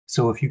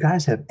So if you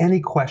guys have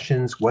any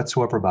questions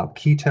whatsoever about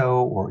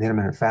keto or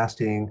intermittent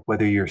fasting,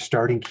 whether you're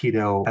starting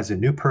keto as a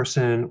new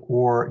person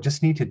or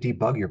just need to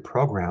debug your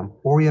program,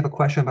 or you have a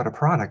question about a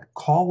product,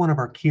 call one of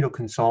our keto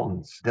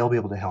consultants. They'll be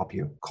able to help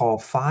you. Call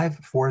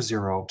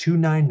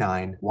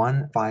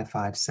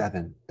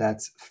 540-299-1557.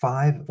 That's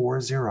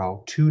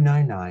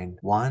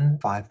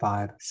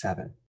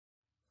 540-299-1557.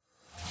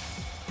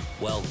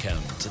 Welcome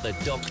to the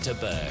Dr.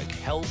 Berg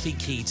Healthy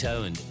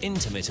Keto and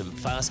Intermittent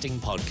Fasting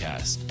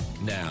Podcast.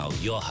 Now,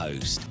 your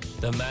host,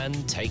 the man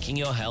taking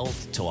your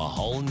health to a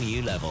whole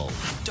new level,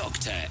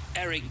 Dr.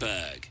 Eric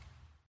Berg.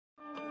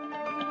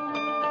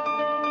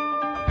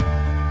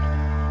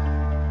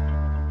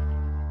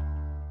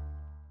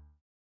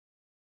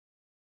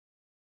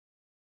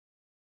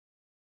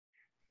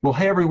 Well,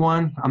 hey,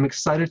 everyone. I'm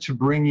excited to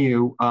bring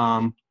you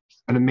an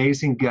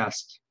amazing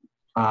guest,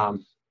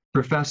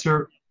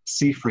 Professor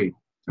Seyfried.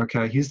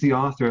 Okay, he's the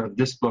author of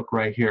this book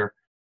right here,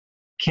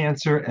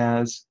 Cancer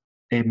as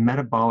a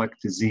Metabolic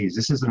Disease.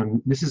 This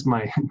is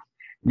my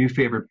new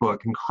favorite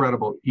book.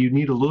 Incredible. You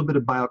need a little bit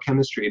of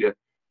biochemistry to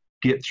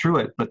get through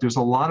it, but there's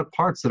a lot of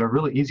parts that are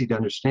really easy to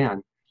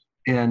understand.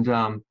 And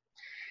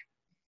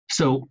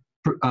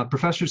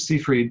Professor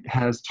Seyfried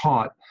has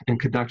taught and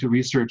conducted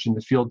research in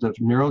the field of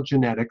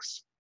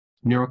neurogenetics,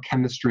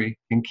 neurochemistry,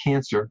 and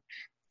cancer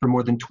for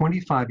more than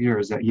 25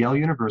 years at Yale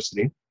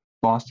University,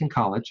 Boston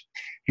College.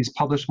 He's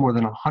published more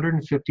than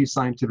 150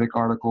 scientific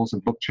articles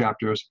and book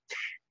chapters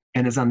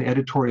and is on the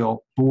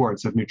editorial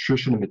boards of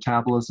Nutrition and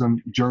Metabolism,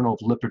 Journal of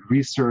Lipid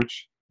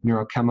Research,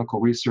 Neurochemical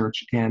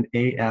Research, and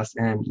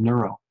ASN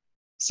Neuro.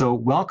 So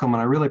welcome,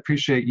 and I really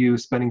appreciate you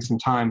spending some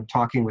time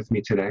talking with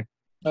me today.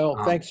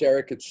 Oh, thanks,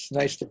 Eric. It's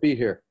nice to be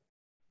here.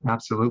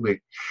 Absolutely.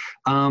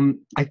 I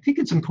think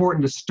it's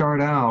important to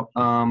start out,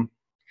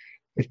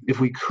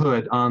 if we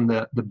could, on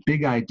the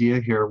big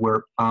idea here,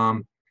 where,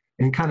 and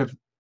kind of,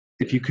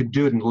 if you could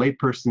do it in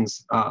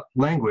layperson's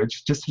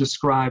language, just to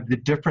describe the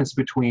difference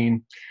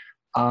between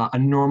a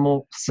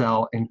normal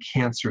cell and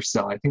cancer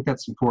cell. I think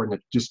that's important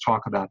to just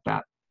talk about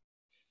that.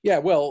 Yeah,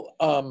 well,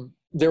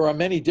 there are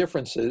many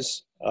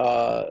differences.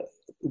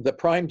 The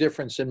prime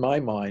difference in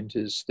my mind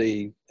is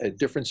the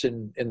difference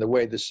in the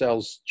way the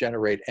cells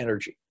generate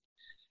energy.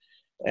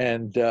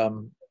 And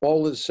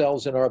all the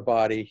cells in our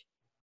body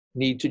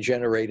need to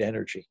generate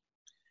energy.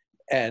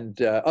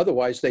 And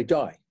otherwise they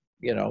die.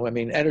 You know, I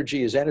mean,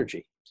 energy is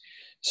energy.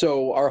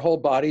 So our whole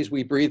bodies,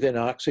 we breathe in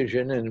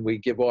oxygen and we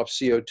give off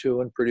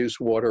CO2 and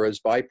produce water as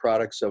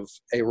byproducts of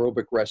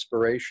aerobic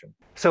respiration.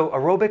 So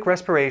aerobic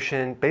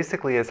respiration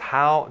basically is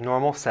how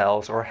normal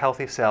cells or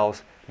healthy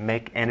cells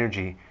make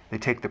energy. They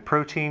take the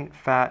protein,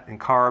 fat, and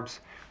carbs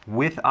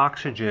with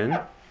oxygen,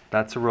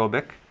 that's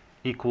aerobic,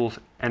 equals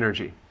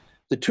energy.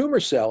 The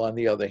tumor cell, on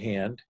the other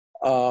hand,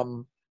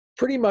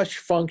 pretty much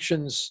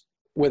functions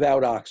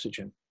without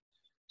oxygen.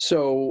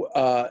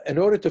 So in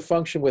order to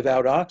function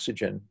without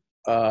oxygen,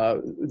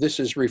 this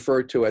is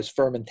referred to as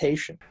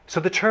fermentation. So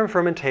the term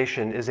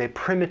fermentation is a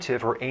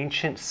primitive or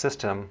ancient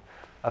system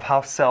of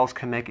how cells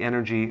can make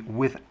energy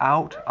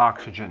without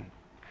oxygen.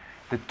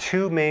 The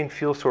two main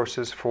fuel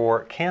sources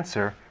for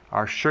cancer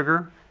are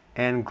sugar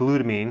and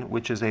glutamine,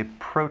 which is a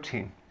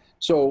protein.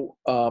 So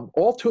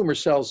all tumor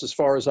cells, as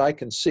far as I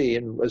can see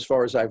and as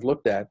far as I've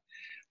looked at,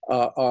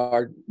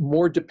 are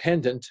more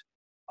dependent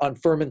on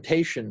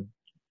fermentation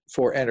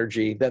for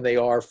energy than they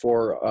are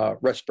for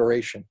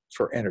respiration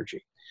for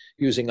energy,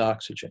 using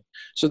oxygen.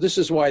 So this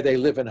is why they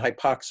live in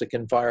hypoxic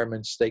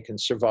environments. They can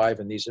survive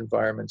in these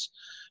environments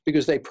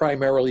because they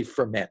primarily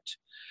ferment.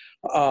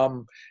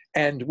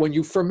 And when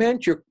you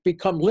ferment, you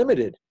become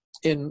limited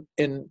in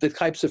the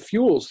types of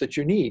fuels that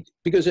you need,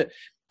 because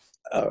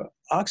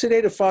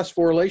oxidative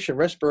phosphorylation,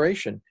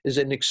 respiration, is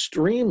an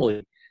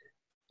extremely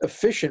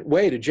efficient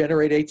way to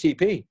generate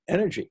ATP,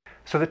 energy.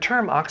 So the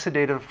term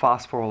oxidative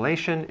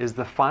phosphorylation is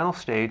the final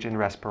stage in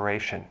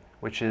respiration,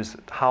 which is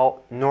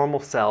how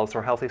normal cells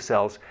or healthy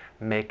cells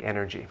make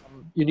energy.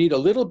 You need a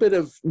little bit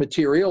of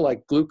material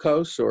like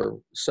glucose or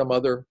some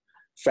other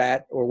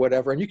fat or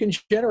whatever, and you can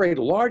generate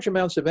large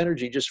amounts of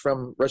energy just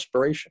from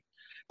respiration.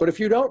 But if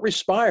you don't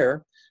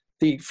respire,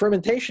 the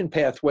fermentation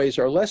pathways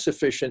are less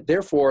efficient,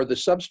 therefore the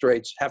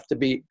substrates have to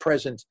be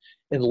present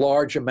in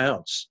large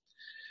amounts.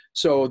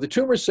 So the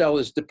tumor cell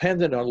is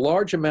dependent on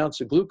large amounts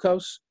of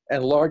glucose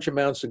and large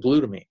amounts of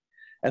glutamine.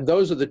 And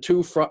those are the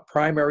two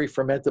primary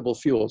fermentable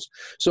fuels.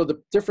 So the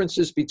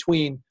differences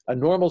between a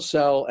normal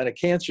cell and a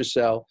cancer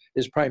cell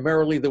is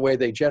primarily the way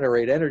they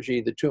generate energy.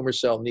 The tumor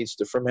cell needs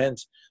to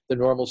ferment. The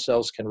normal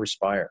cells can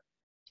respire.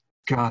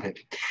 Got it.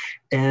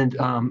 And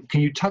can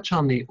you touch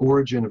on the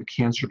origin of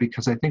cancer?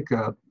 Because I think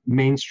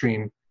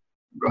mainstream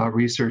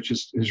research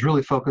is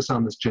really focused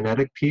on this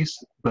genetic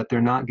piece, but they're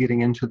not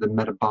getting into the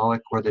metabolic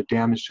or the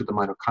damage to the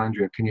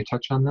mitochondria. Can you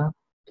touch on that?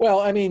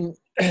 Well, I mean,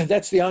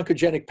 that's the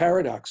oncogenic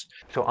paradox.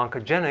 So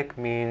oncogenic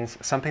means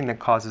something that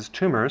causes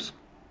tumors,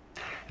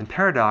 and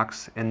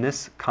paradox in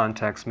this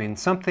context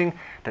means something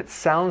that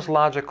sounds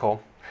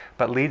logical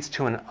but leads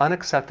to an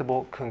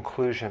unacceptable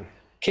conclusion.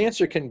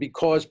 Cancer can be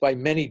caused by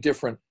many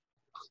different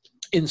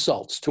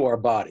insults to our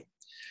body.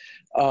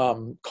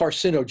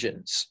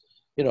 carcinogens.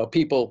 You know,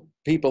 people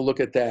look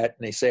at that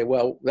and they say,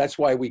 well, that's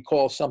why we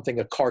call something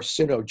a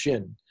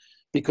carcinogen,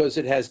 because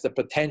it has the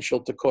potential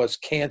to cause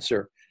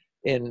cancer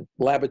in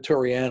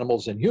laboratory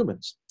animals and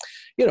humans.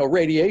 You know,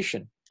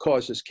 radiation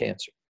causes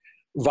cancer.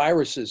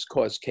 Viruses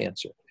cause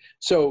cancer.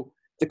 So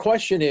the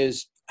question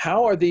is,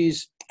 how are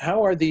these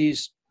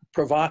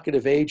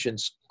provocative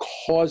agents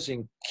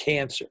causing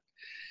cancer?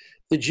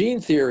 The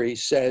gene theory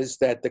says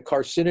that the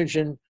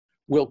carcinogen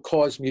will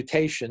cause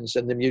mutations,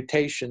 and the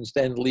mutations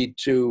then lead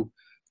to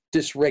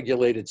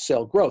dysregulated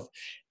cell growth.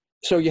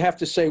 So you have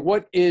to say,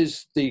 what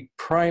is the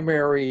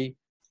primary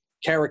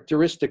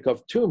characteristic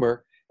of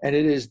tumor? And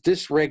it is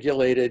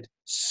dysregulated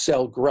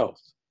cell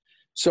growth.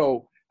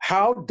 So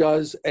how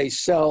does a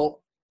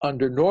cell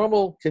under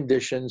normal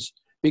conditions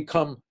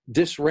become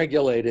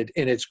dysregulated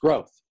in its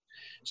growth?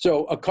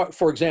 So,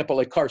 for example,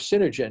 a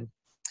carcinogen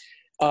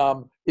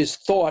is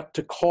thought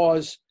to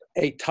cause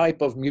a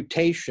type of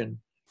mutation,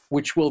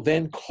 which will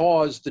then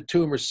cause the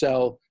tumor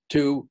cell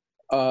to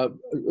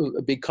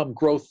become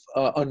growth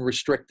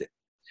unrestricted.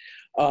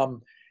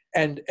 And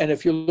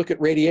if you look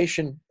at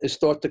radiation, is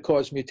thought to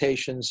cause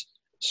mutations.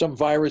 Some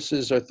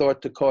viruses are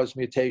thought to cause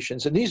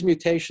mutations, and these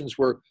mutations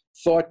were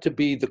thought to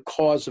be the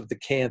cause of the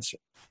cancer.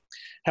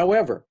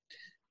 However,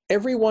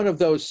 every one of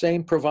those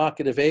same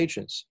provocative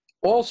agents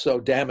also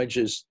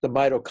damages the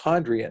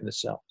mitochondria in the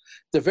cell,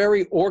 the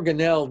very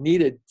organelle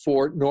needed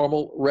for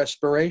normal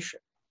respiration.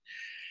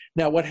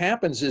 Now, what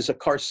happens is a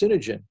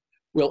carcinogen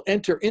will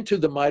enter into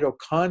the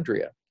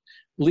mitochondria,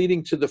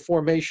 leading to the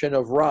formation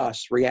of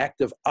ROS,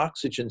 reactive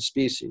oxygen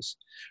species,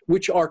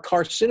 which are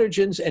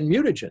carcinogens and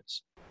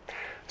mutagens.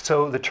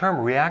 So the term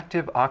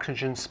reactive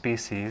oxygen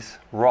species,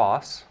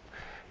 ROS,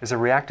 is a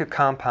reactive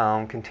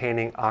compound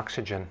containing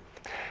oxygen.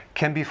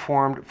 Can be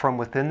formed from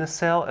within the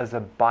cell as a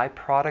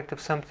byproduct of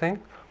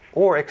something,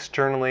 or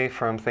externally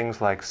from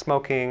things like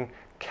smoking,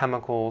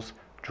 chemicals,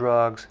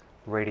 drugs,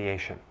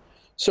 radiation.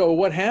 So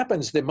what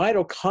happens, the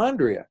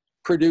mitochondria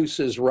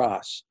produces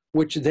ROS,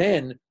 which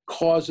then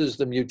causes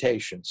the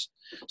mutations.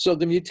 So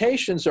the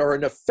mutations are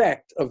an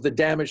effect of the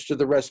damage to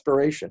the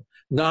respiration,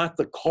 not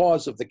the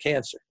cause of the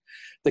cancer.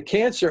 The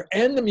cancer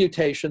and the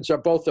mutations are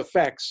both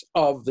effects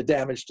of the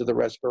damage to the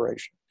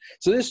respiration.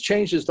 So this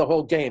changes the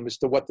whole game as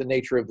to what the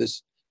nature of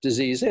this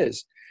disease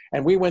is.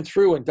 And we went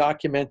through and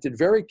documented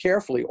very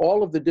carefully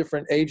all of the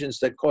different agents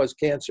that cause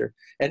cancer,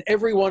 and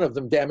every one of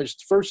them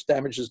first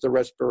damages the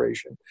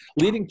respiration,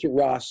 leading to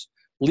ROS,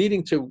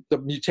 leading to the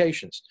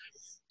mutations.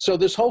 So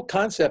this whole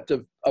concept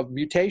of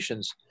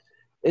mutations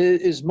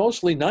is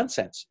mostly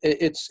nonsense.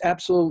 It's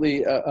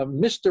absolutely a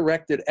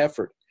misdirected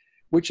effort,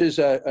 which is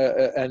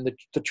and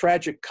the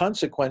tragic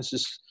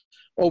consequences.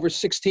 Over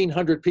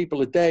 1,600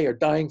 people a day are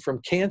dying from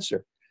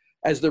cancer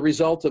as the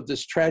result of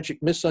this tragic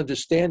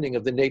misunderstanding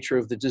of the nature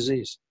of the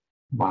disease.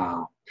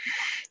 Wow.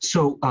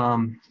 So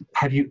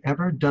have you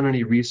ever done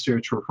any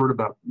research or heard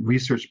about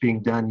research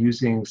being done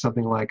using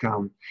something like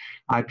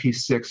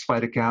IP6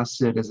 phytic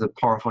acid as a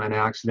powerful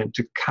antioxidant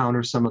to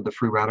counter some of the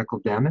free radical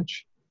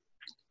damage?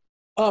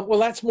 Well,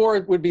 that's more,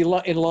 it would be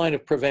in line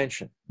of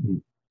prevention.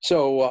 Mm.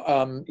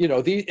 So,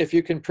 if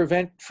you can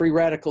prevent free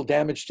radical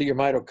damage to your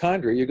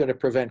mitochondria, you're going to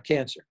prevent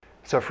cancer.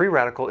 So a free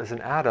radical is an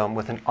atom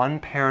with an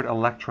unpaired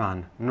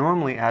electron.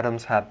 Normally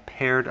atoms have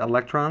paired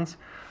electrons.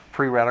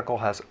 Free radical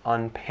has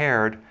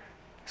unpaired,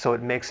 so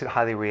it makes it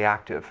highly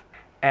reactive.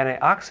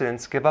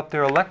 Antioxidants give up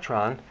their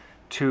electron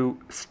to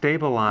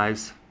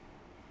stabilize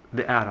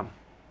the atom,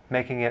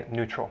 making it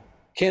neutral.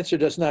 Cancer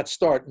does not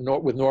start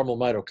with normal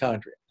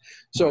mitochondria.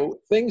 So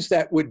things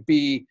that would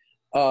be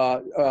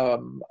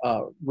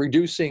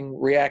reducing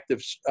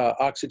reactive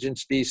oxygen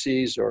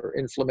species or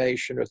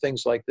inflammation or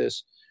things like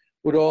this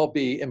would all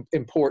be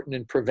important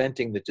in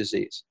preventing the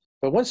disease.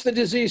 But once the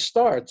disease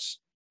starts,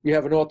 you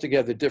have an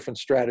altogether different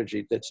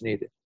strategy that's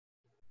needed.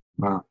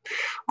 Wow.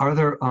 Are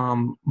there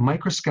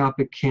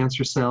microscopic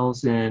cancer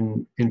cells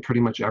in pretty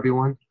much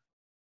everyone?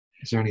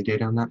 Is there any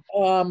data on that?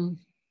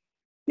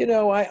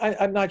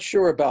 I'm not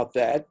sure about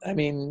that. I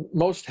mean,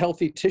 most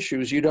healthy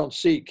tissues, you don't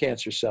see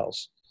cancer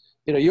cells.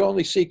 You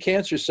only see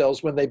cancer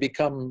cells when they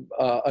become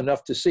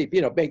enough to see.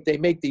 They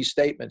make these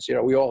statements,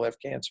 we all have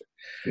cancer.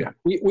 Yeah.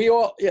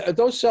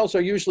 Those cells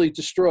are usually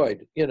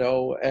destroyed,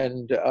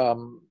 and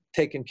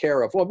taken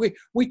care of. Well,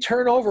 we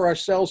turn over our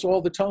cells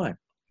all the time.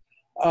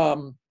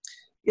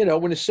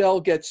 When a cell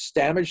gets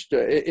damaged,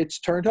 it's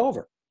turned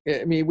over.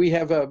 I mean, we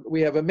have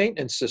a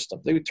maintenance system.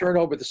 They would turn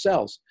over the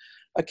cells.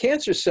 A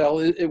cancer cell,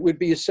 it would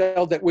be a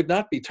cell that would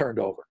not be turned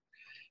over.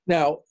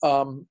 Now,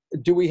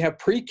 do we have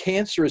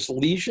precancerous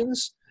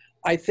lesions?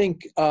 I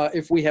think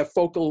if we have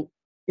focal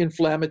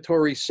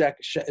inflammatory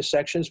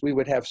sections, we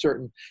would have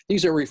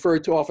these are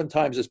referred to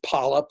oftentimes as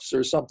polyps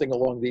or something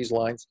along these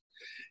lines,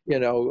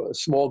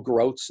 small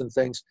growths and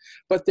things,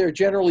 but they're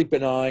generally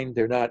benign.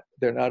 They're not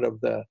of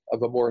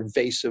a more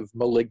invasive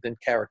malignant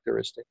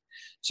characteristic.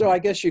 So I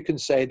guess you can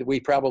say that we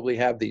probably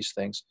have these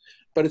things,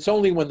 but it's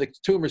only when the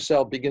tumor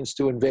cell begins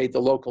to invade the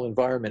local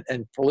environment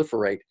and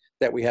proliferate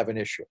that we have an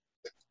issue.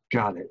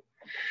 Got it.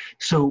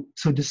 So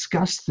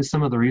discuss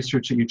some of the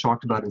research that you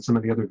talked about in some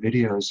of the other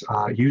videos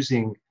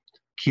using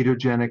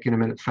ketogenic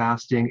intermittent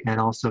fasting and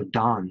also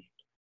DON.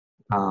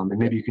 And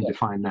maybe you can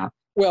define that.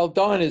 Well,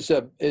 DON is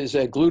a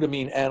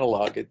glutamine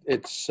analog.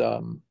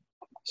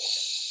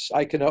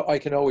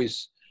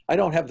 I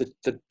don't have the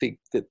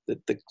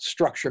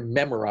structure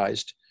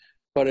memorized,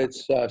 but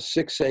it's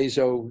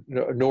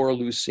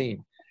 6-azonoreleucine.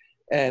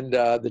 And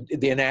the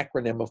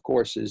acronym, of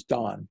course, is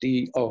DON,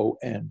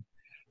 D-O-N.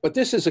 But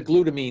this is a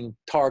glutamine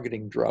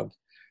targeting drug.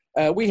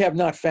 We have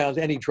not found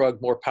any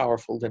drug more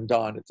powerful than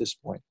DON at this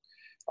point.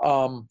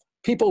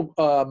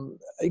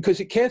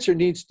 Because cancer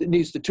needs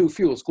the two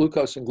fuels,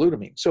 glucose and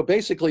glutamine. So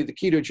basically, the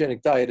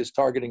ketogenic diet is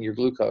targeting your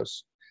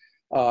glucose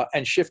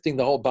and shifting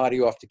the whole body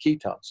off to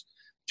ketones.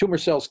 Tumor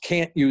cells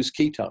can't use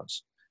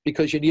ketones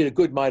because you need a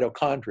good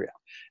mitochondria.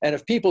 And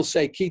if people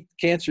say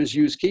cancers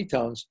use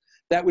ketones,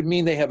 that would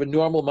mean they have a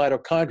normal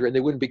mitochondria and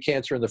they wouldn't be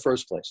cancer in the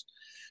first place.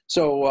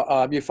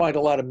 So you find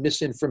a lot of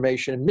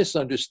misinformation and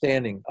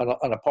misunderstanding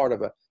on a part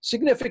of a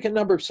significant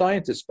number of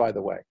scientists, by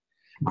the way,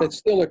 that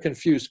still are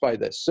confused by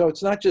this. So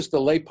it's not just the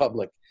lay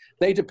public.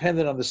 They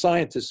depended on the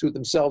scientists who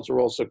themselves are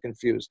also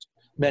confused,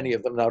 many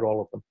of them, not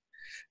all of them,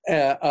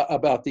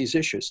 about these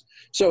issues.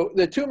 So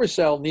the tumor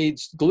cell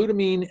needs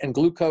glutamine and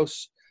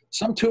glucose.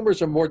 Some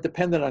tumors are more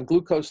dependent on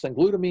glucose than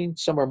glutamine.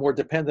 Some are more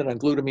dependent on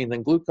glutamine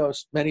than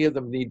glucose. Many of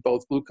them need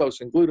both glucose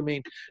and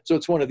glutamine. So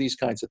it's one of these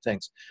kinds of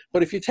things.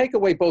 But if you take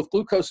away both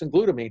glucose and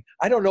glutamine,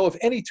 I don't know if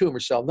any tumor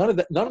cell, none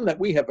that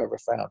we have ever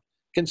found,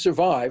 can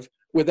survive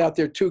without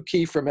their two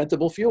key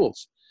fermentable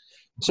fuels.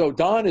 So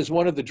DON is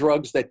one of the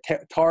drugs that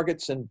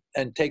targets and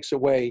takes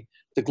away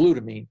the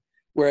glutamine,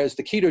 whereas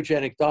the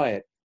ketogenic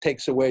diet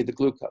takes away the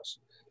glucose.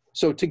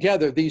 So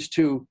together, these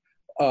two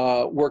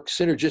work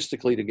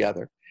synergistically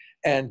together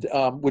and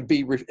would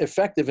be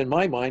effective, in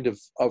my mind, of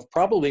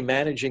probably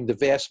managing the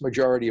vast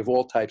majority of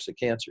all types of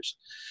cancers.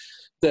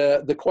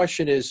 The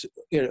question is,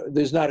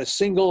 there's not a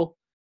single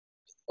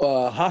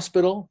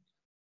hospital,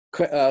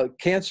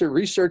 cancer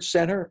research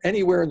center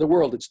anywhere in the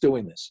world that's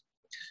doing this.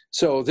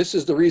 So this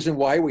is the reason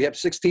why we have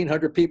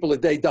 1,600 people a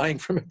day dying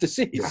from a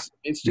disease. Yeah.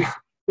 It's just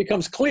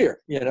becomes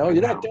clear, you're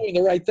not doing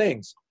the right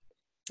things.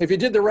 If you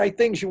did the right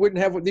things, you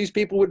wouldn't have, these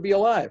people would be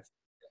alive.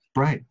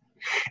 Right.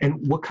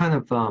 And what kind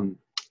of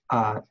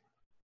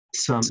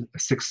some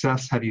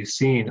success have you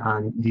seen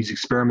on these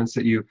experiments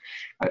that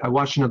I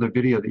watched another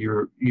video that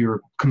you're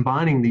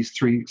combining these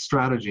three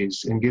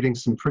strategies and getting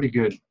some pretty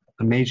good,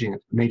 amazing,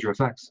 major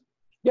effects.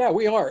 Yeah,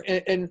 we are.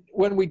 And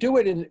when we do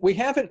it, we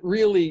haven't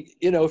really,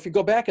 if you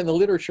go back in the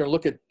literature and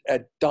look at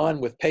DON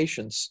with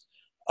patients,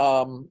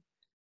 some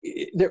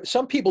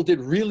people did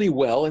really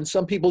well and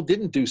some people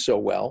didn't do so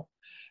well.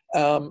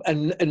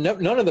 And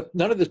none of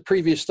the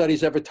previous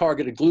studies ever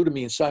targeted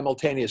glutamine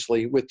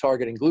simultaneously with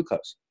targeting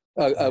glucose,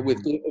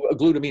 with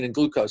glutamine and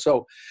glucose.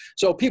 So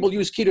people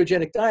use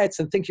ketogenic diets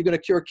and think you're going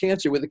to cure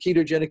cancer with a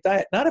ketogenic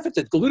diet. Not if it's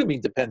a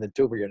glutamine-dependent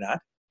tumor, you're not.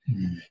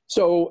 Mm-hmm.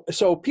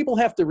 So people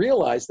have to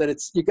realize that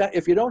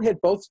if you don't hit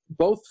both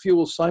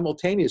fuels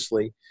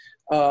simultaneously,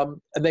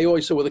 and they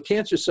always say, well, the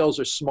cancer cells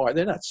are smart.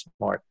 They're not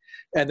smart,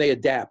 and they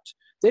adapt.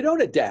 They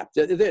don't adapt.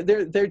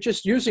 They're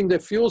just using the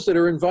fuels that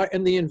are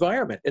in the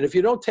environment. And if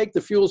you don't take the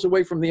fuels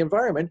away from the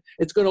environment,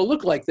 it's going to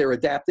look like they're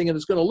adapting and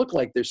it's going to look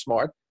like they're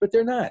smart, but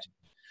they're not.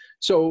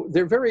 So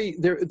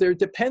they're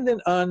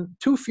dependent on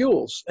two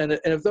fuels, and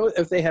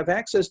if they have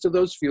access to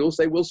those fuels,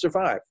 they will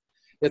survive.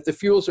 If the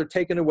fuels are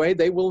taken away,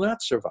 they will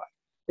not survive.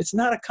 It's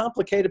not a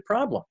complicated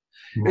problem.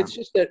 No. It's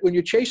just that when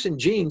you're chasing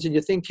genes and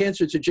you think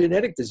cancer is a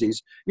genetic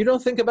disease, you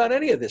don't think about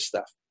any of this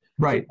stuff.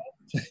 Right.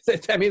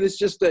 I mean, it's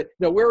just that,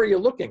 where are you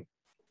looking?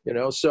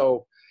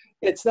 So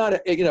it's not,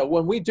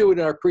 when we do it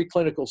in our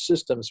preclinical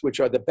systems, which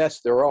are the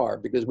best there are,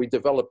 because we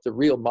developed the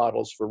real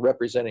models for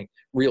representing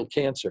real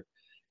cancer.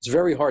 It's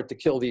very hard to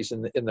kill these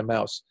in the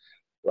mouse.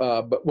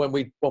 But when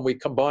we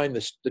combine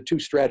the two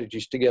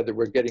strategies together,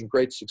 we're getting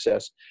great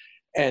success.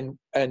 And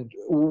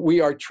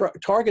we are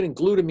targeting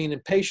glutamine in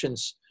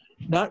patients,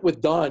 not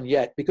with DON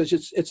yet, because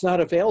it's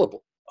not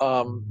available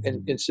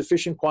in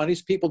sufficient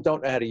quantities. People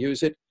don't know how to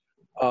use it.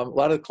 A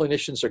lot of the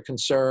clinicians are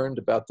concerned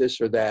about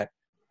this or that.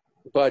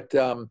 But,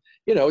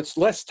 it's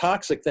less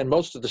toxic than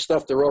most of the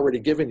stuff they're already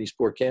giving these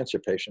poor cancer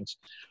patients.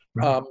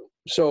 Right.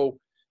 So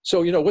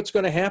what's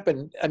going to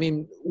happen? I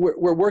mean,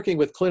 we're working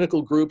with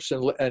clinical groups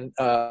and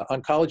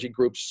oncology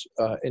groups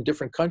in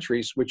different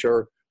countries, which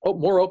are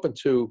more open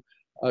to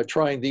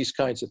trying these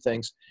kinds of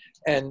things.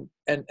 And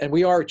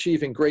we are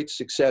achieving great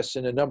success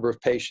in a number of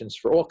patients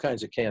for all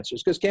kinds of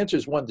cancers, because cancer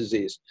is one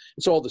disease.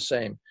 It's all the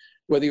same.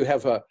 Whether you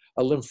have a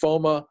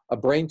lymphoma, a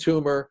brain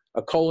tumor,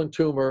 a colon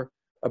tumor,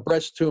 a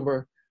breast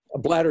tumor, a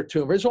bladder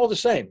tumor, it's all the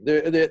same.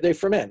 They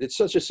ferment. It's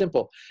such a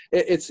simple.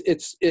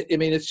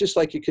 It's just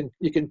like you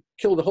can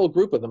kill the whole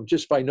group of them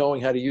just by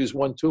knowing how to use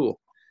one tool.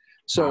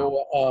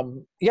 So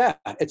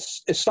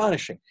it's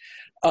astonishing.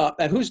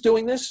 And who's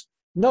doing this?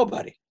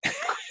 Nobody.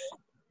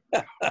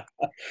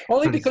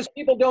 Only because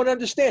people don't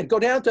understand. Go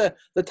down to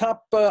the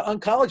top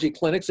oncology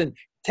clinics and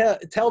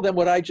tell them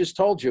what I just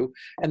told you,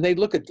 and they'd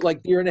look at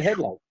like deer in a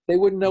headlight. They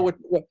wouldn't know what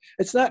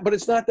it's not. But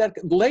it's not that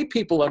lay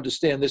people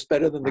understand this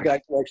better than the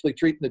guys who are actually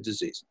treating the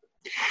disease.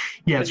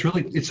 Yeah,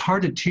 it's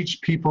hard to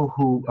teach people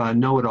who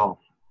know it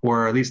all,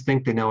 or at least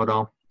think they know it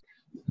all.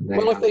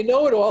 Well, if they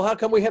know it all, how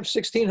come we have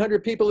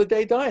 1,600 people a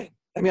day dying?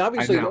 I mean,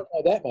 obviously they don't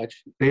know that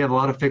much. They have a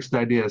lot of fixed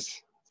ideas.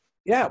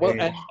 Yeah, well,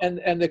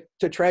 and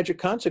the tragic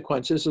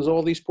consequences is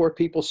all these poor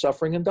people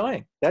suffering and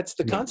dying. That's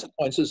the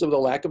consequences of the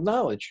lack of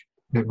knowledge.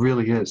 It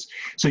really is.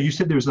 So you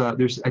said there's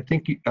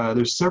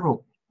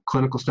several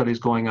clinical studies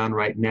going on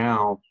right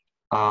now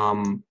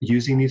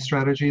using these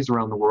strategies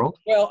around the world.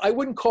 Well, I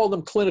wouldn't call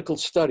them clinical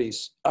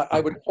studies. I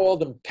would call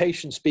them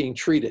patients being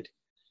treated.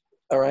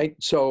 All right.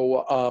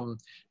 So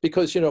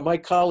because, my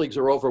colleagues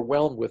are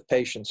overwhelmed with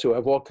patients who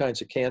have all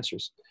kinds of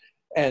cancers.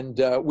 And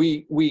I'm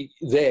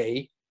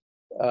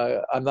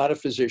not a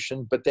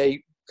physician, but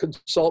they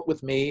consult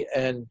with me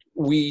and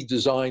we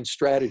design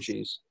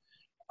strategies.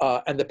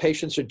 And the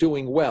patients are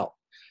doing well.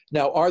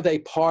 Now, are they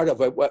part of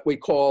what we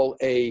call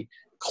a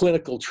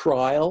clinical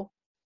trial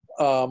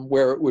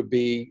where it would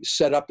be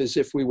set up as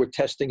if we were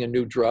testing a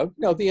new drug?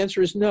 No, the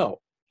answer is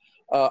no.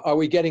 Are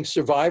we getting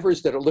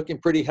survivors that are looking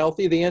pretty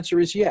healthy? The answer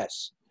is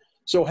yes.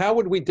 So how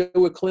would we do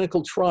a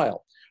clinical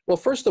trial? Well,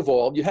 first of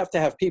all, you have to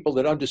have people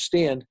that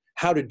understand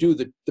how to do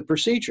the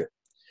procedure.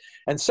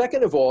 And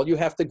second of all, you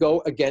have to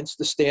go against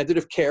the standard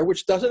of care,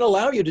 which doesn't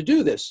allow you to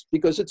do this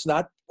because it's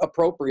not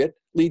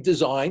appropriately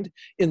designed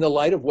in the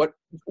light of what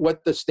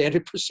the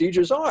standard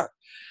procedures are.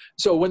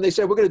 So when they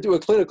say we're going to do a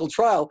clinical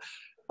trial,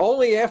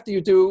 only after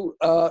you do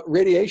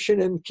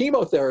radiation and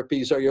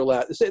chemotherapies are you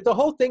allowed. The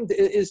whole thing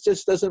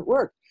just doesn't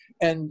work.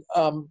 And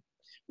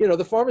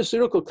the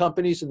pharmaceutical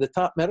companies and the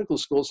top medical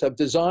schools have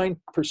designed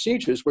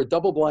procedures where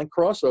double-blind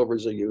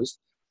crossovers are used,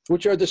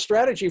 which are the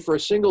strategy for a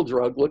single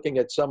drug looking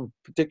at some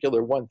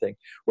particular one thing.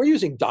 We're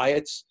using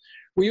diets.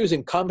 We're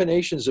using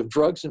combinations of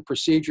drugs and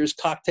procedures,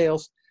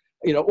 cocktails,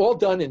 all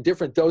done in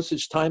different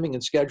dosage, timing,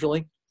 and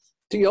scheduling.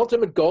 The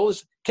ultimate goal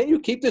is, can you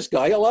keep this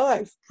guy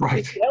alive? Right.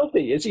 Is he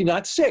healthy? Is he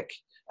not sick?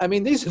 I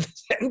mean, these are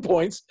the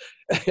endpoints,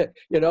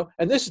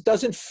 and this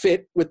doesn't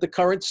fit with the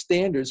current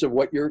standards of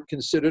what you're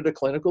considered a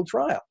clinical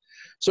trial.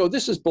 So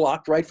this is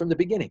blocked right from the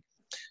beginning.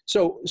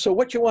 So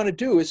what you want to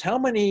do is how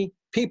many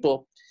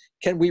people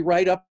can we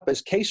write up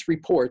as case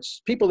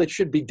reports, people that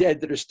should be dead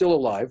that are still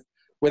alive,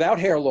 without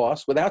hair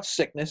loss, without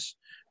sickness,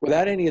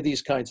 without any of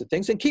these kinds of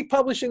things, and keep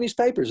publishing these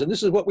papers. And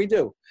this is what we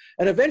do.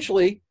 And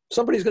eventually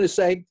somebody's going to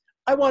say,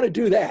 I want to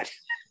do that.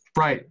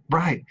 Right.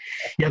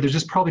 Yeah, there's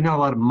just probably not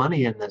a lot of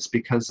money in this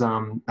because, there's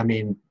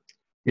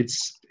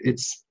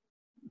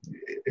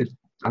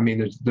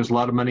a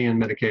lot of money in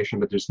medication,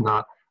 but there's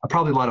not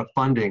probably a lot of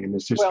funding, and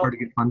it's just hard to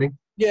get funding.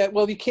 Yeah,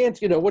 well, you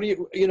can't, you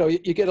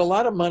get a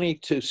lot of money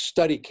to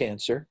study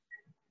cancer,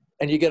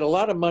 and you get a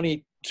lot of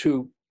money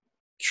to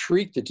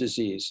treat the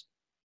disease,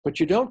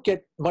 but you don't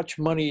get much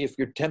money if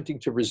you're attempting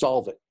to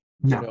resolve it.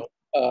 No.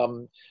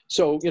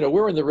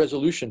 We're in the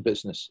resolution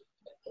business.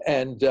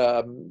 And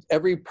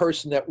every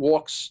person that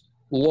walks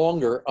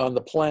longer on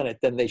the planet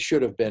than they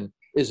should have been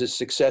is a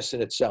success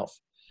in itself.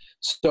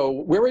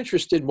 So we're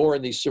interested more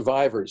in these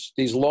survivors,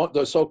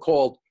 those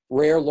so-called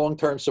rare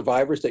long-term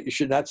survivors that you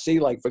should not see,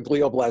 like for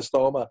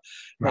glioblastoma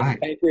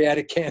and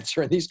pancreatic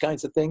cancer and these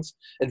kinds of things,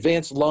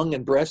 advanced lung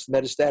and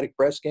metastatic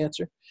breast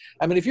cancer.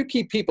 I mean, if you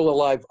keep people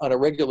alive on a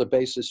regular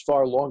basis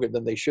far longer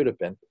than they should have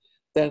been,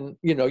 then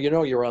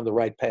you're on the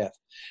right path.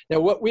 Now,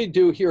 what we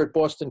do here at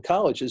Boston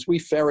College is we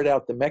ferret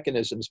out the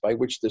mechanisms by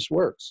which this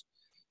works.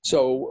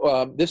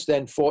 So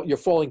you're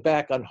falling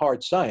back on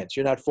hard science.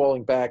 You're not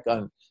falling back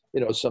on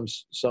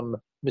some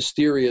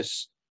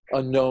mysterious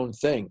unknown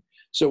thing.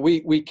 So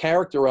we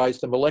characterize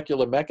the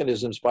molecular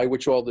mechanisms by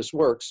which all this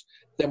works.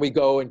 Then we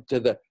go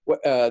into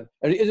and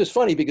it is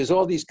funny because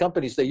all these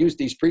companies, they use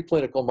these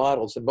preclinical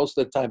models, and most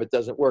of the time it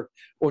doesn't work.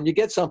 When you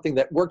get something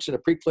that works in a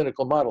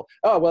preclinical model,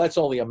 oh, well, that's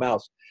only a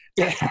mouse.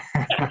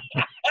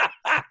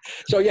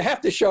 So you have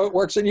to show it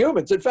works in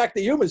humans. In fact,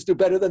 the humans do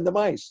better than the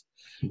mice.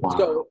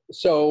 Wow.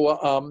 So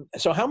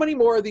how many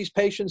more of these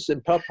patients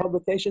and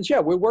publications? Yeah,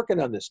 we're working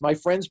on this. My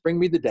friends bring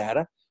me the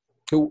data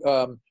who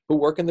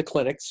work in the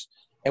clinics,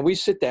 and we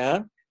sit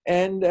down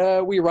and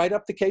we write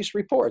up the case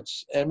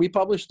reports and we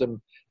publish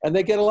them, and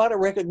they get a lot of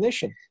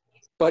recognition.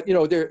 But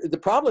the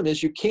problem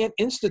is you can't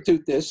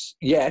institute this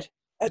yet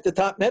at the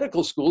top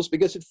medical schools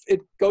because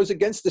it goes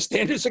against the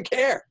standards of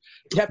care.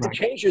 You have to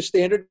change your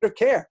standard of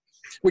care,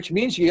 which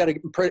means you got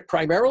to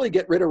primarily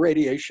get rid of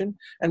radiation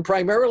and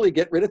primarily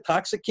get rid of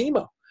toxic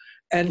chemo.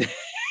 And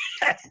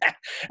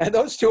and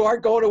those two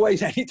aren't going away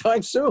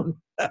anytime soon.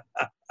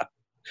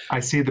 I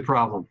see the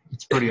problem.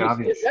 It's pretty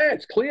obvious. Yeah,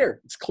 it's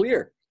clear. It's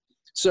clear.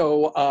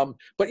 So,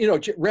 but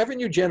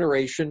revenue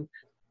generation,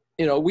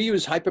 we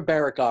use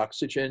hyperbaric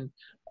oxygen.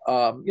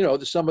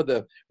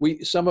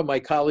 Some of my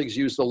colleagues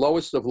use the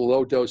lowest of the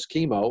low dose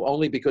chemo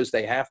only because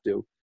they have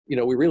to.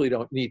 We really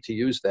don't need to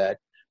use that.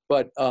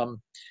 But,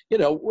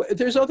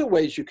 there's other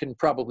ways you can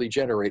probably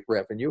generate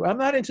revenue. I'm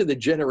not into the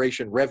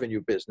generation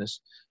revenue business.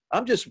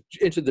 I'm just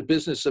into the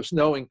business of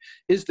knowing,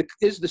 is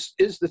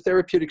the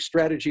therapeutic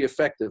strategy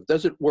effective?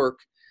 Does it work?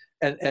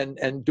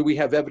 And do we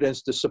have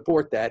evidence to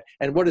support that?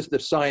 And what is the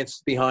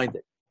science behind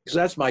it? Because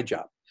that's my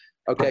job.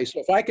 Okay, so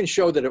if I can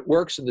show that it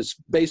works and it's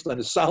based on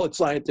a solid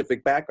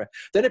scientific background,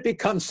 then it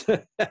becomes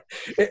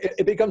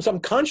it becomes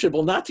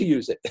unconscionable not to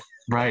use it.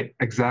 Right,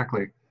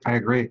 exactly. I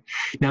agree.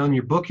 Now, in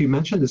your book, you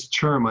mentioned this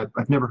term.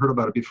 I've never heard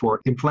about it before,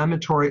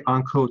 inflammatory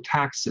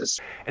oncotaxis.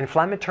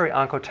 Inflammatory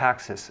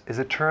oncotaxis is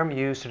a term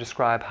used to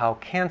describe how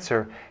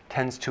cancer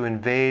tends to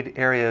invade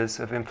areas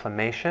of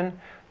inflammation,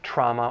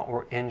 trauma,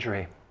 or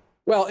injury.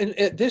 Well,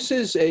 this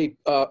is a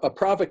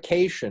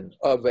provocation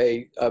of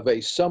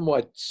a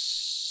somewhat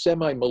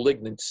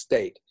semi-malignant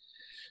state.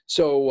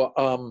 So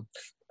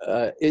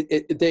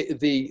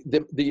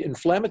the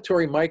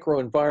inflammatory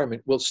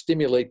microenvironment will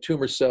stimulate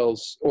tumor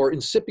cells or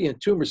incipient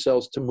tumor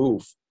cells to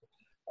move,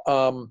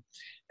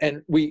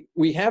 and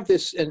we have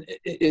this, and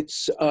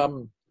it's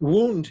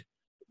wound.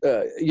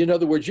 In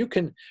other words,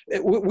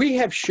 we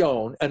have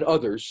shown, and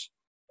others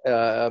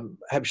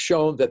have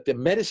shown, that the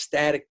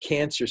metastatic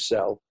cancer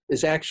cell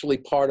is actually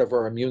part of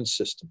our immune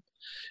system.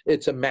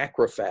 It's a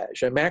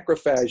macrophage. A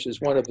macrophage is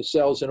one of the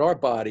cells in our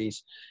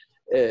bodies.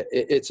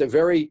 It's a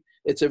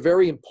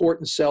very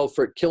important cell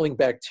for killing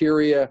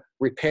bacteria,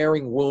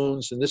 repairing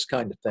wounds, and this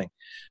kind of thing.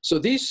 So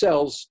these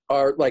cells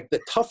are like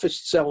the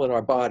toughest cell in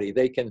our body.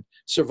 They can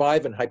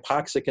survive in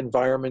hypoxic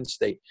environments.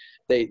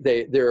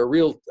 They're a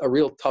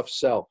real tough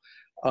cell.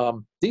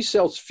 These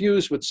cells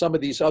fuse with some of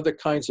these other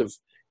kinds of,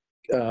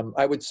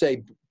 I would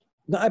say,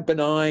 not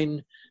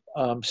benign,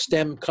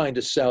 stem kind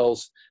of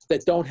cells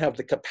that don't have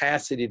the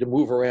capacity to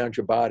move around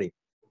your body.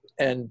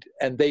 And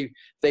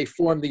they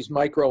form these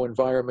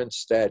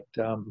microenvironments that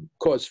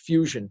cause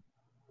fusion,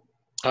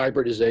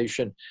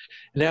 hybridization.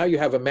 Now you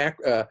have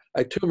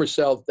a tumor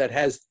cell that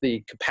has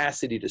the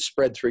capacity to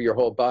spread through your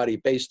whole body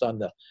based on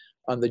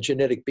the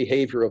genetic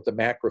behavior of the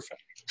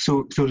macrophage.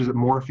 So does it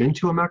morph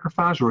into a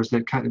macrophage, or is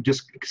it kind of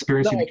just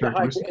experiencing the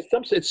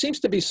characteristics? It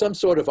seems to be some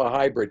sort of a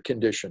hybrid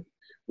condition,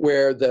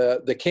 where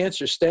the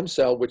cancer stem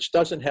cell, which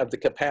doesn't have the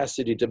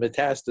capacity to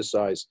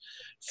metastasize,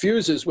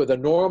 fuses with a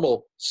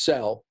normal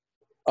cell,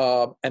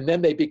 and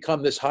then they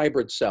become this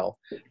hybrid cell.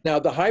 Now,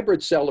 the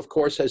hybrid cell, of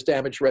course, has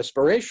damaged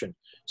respiration.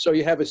 So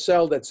you have a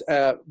cell that's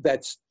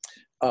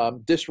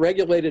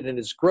dysregulated in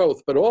its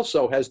growth, but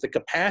also has the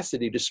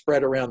capacity to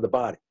spread around the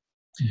body.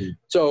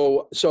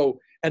 Mm-hmm.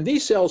 And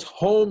these cells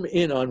home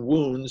in on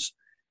wounds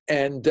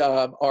and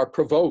are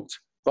provoked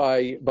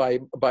by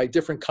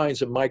different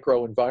kinds of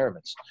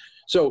microenvironments.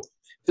 So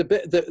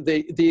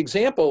the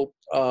example,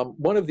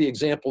 one of the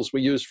examples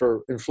we use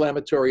for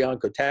inflammatory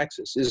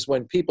oncotaxis is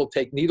when people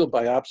take needle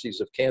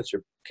biopsies of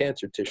cancer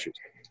tissues,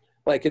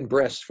 like in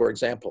breast, for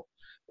example.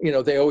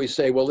 They always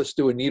say, well, let's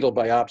do a needle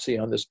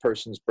biopsy on this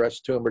person's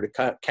breast tumor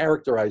to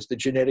characterize the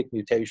genetic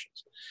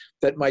mutations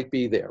that might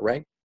be there,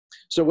 right?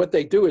 So what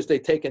they do is they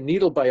take a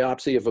needle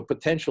biopsy of a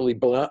potentially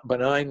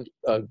benign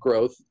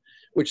growth,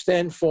 which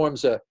then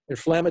forms an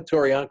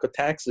inflammatory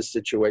oncotaxis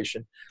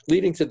situation,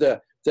 leading to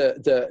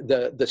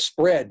the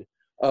spread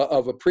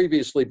of a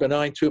previously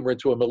benign tumor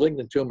into a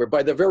malignant tumor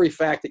by the very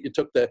fact that you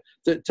took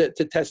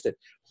to test it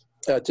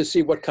to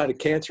see what kind of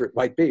cancer it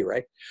might be,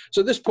 right?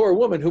 So this poor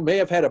woman who may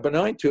have had a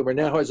benign tumor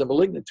now has a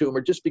malignant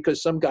tumor just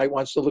because some guy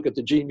wants to look at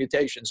the gene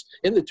mutations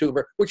in the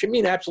tumor, which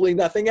mean absolutely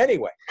nothing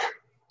anyway.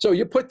 So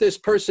you put this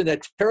person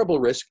at terrible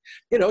risk.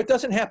 It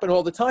doesn't happen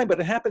all the time, but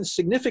it happens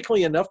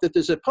significantly enough that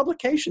there's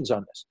publications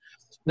on this.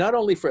 Not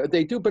only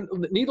they do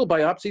needle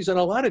biopsies on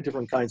a lot of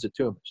different kinds of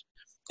tumors.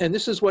 And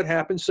this is what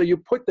happens. So you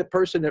put the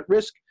person at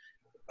risk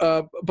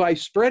by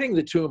spreading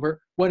the tumor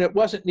when it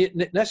wasn't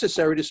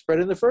necessary to spread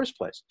in the first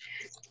place.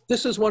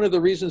 This is one of the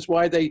reasons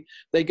why they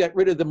got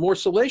rid of the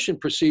morcellation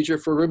procedure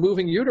for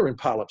removing uterine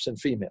polyps in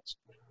females,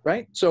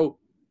 right? So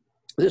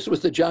this was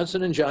the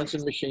Johnson &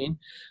 Johnson machine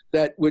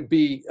that would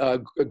be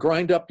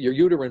grind up your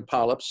uterine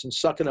polyps and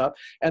suck it up.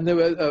 And there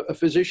was a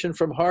physician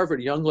from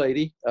Harvard, a young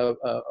lady,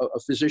 a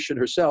physician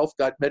herself,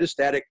 got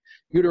metastatic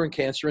uterine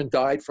cancer and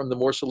died from the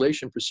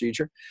morcellation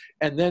procedure.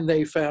 And then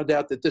they found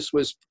out that this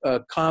was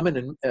common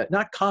and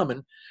not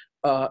common.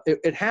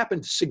 It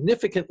happened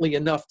significantly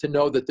enough to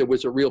know that there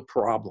was a real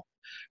problem.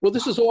 Well,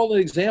 this is all an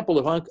example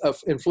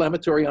of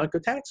inflammatory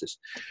oncotaxis.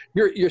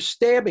 You're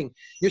stabbing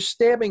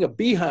a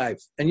beehive,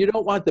 and you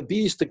don't want the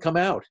bees to come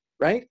out,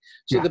 right?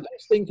 So the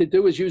best thing to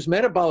do is use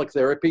metabolic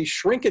therapy,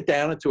 shrink it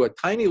down into a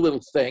tiny little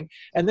thing,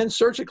 and then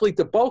surgically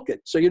debulk it.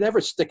 So you never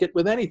stick it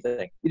with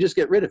anything. You just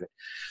get rid of it.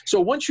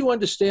 So once you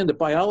understand the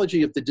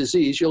biology of the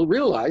disease, you'll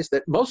realize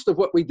that most of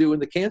what we do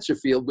in the cancer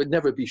field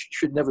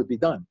should never be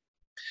done.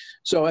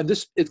 So, and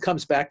it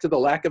comes back to the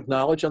lack of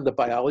knowledge on the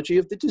biology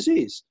of the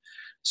disease.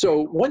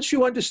 So once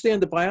you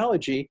understand the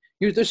biology,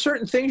 there's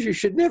certain things you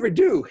should never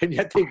do, and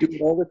yet they do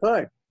it all the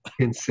time.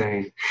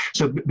 Insane.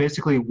 So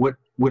basically what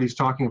he's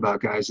talking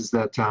about, guys, is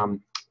that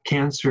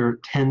cancer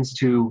tends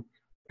to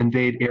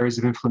invade areas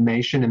of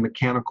inflammation and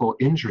mechanical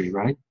injury,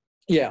 right?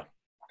 Yeah.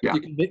 Yeah.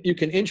 You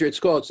can injure. It's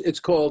called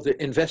the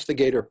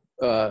investigator.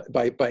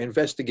 By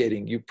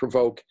investigating, you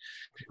provoke,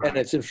 and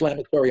it's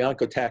inflammatory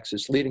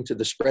oncotaxis, leading to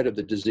the spread of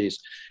the disease.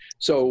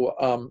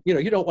 So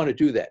you don't want to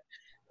do that.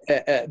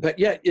 But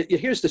yet,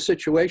 here's the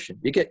situation: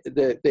 you get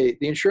the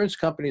insurance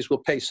companies will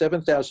pay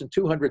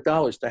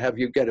 $7,200 to have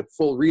you get a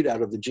full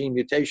readout of the gene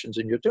mutations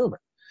in your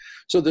tumor.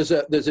 So there's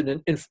a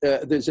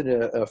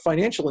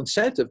financial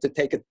incentive to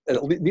take a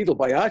needle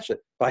biopsy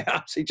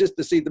just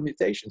to see the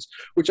mutations,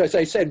 which, as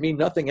I said, mean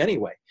nothing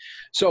anyway.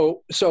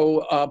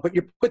 But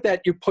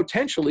you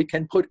potentially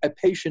can put a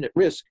patient at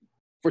risk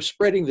for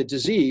spreading the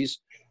disease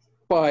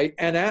by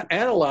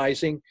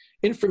analyzing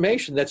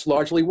information that's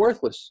largely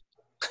worthless.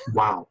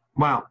 Wow.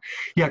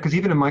 Yeah, because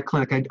even in my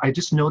clinic, I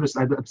just noticed,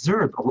 I've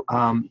observed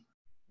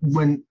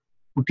when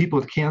people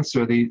with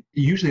cancer, they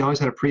usually always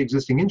had a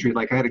pre-existing injury.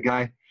 Like I had a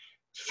guy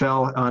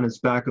fell on his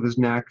back of his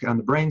neck on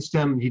the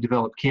brainstem. He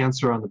developed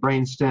cancer on the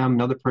brainstem.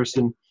 Another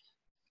person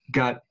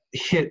got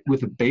hit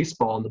with a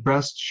baseball in the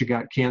breast. She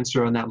got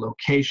cancer on that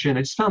location.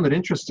 I just found it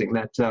interesting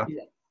that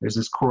there's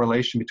this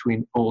correlation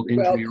between old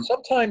injury. Well,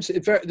 sometimes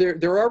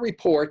there are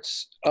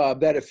reports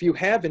that if you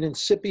have an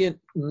incipient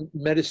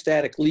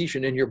metastatic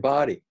lesion in your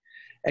body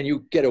and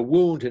you get a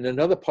wound in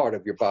another part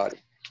of your body,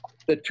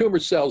 the tumor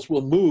cells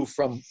will move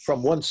from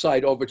one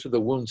side over to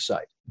the wound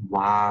site.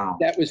 Wow.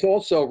 That was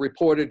also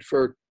reported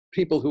for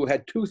people who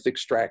had tooth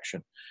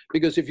extraction,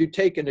 because if you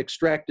take an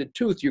extracted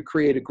tooth, you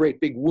create a great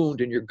big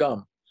wound in your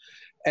gum,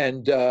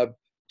 and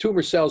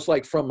tumor cells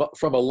like from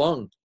a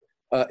lung,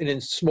 in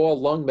small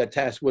lung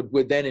metastasis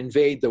would then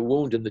invade the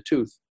wound in the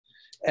tooth,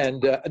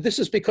 and this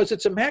is because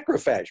it's a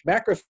macrophage.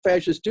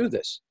 Macrophages do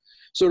this,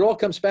 so it all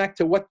comes back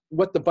to what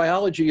the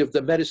biology of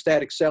the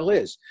metastatic cell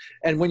is.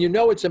 And when you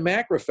know it's a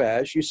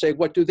macrophage, you say,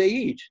 what do they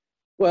eat?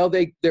 Well,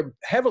 they're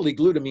heavily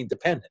glutamine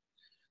dependent.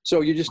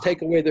 So you just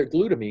take away their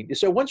glutamine.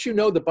 So once you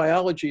know the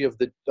biology of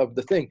the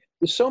thing,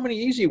 there's so many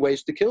easy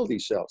ways to kill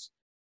these cells.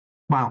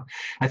 Wow.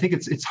 I think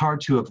it's hard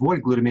to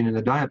avoid glutamine in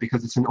the diet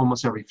because it's in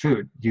almost every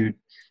food.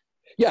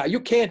 Yeah, you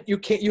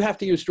have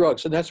to use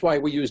drugs. And that's why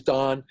we use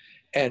DON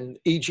and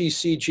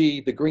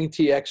EGCG, the green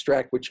tea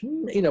extract, which,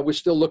 we're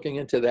still looking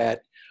into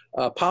that,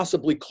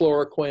 possibly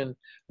chloroquine.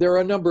 There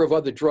are a number of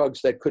other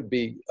drugs that could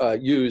be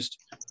used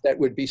that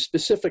would be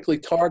specifically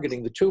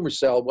targeting the tumor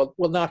cell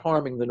while not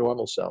harming the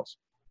normal cells.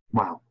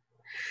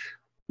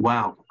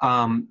 Wow.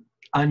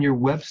 On your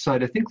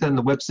website, I think then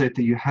the website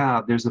that you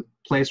have, there's a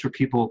place where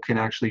people can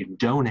actually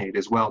donate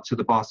as well to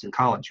the Boston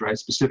College, right?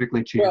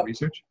 Specifically to your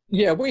research?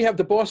 Yeah, we have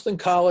the Boston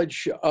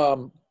College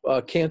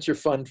Cancer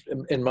Fund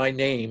in my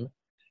name.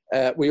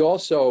 We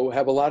also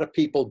have a lot of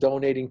people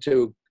donating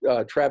to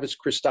Travis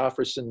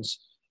Christofferson's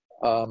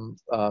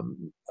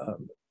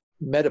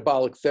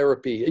metabolic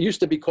therapy. It used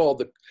to be called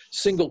the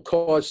Single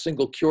Cause,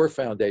 Single Cure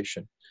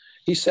Foundation.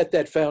 He set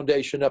that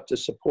foundation up to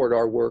support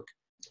our work,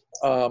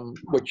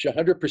 which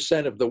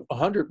 100% of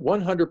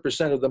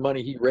the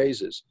money he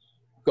raises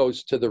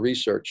goes to the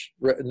research.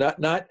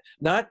 Not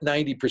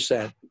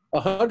 90%,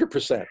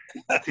 100%.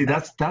 See,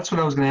 that's what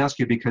I was going to ask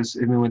you, because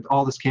with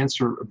all this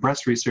cancer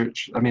breast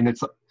research,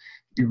 it's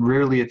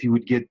rarely if you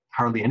would get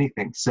hardly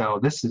anything. So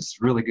this is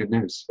really good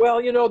news.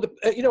 Well,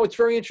 it's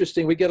very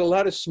interesting. We get a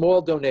lot of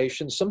small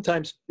donations.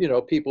 Sometimes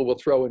people will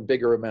throw in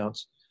bigger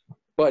amounts,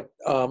 but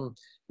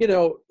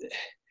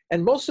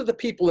and most of the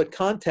people that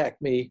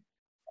contact me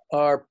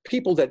are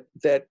people that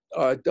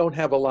don't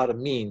have a lot of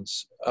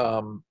means.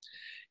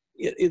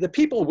 The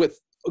people with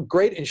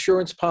great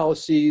insurance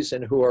policies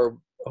and who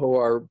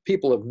are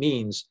people of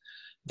means,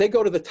 they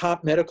go to the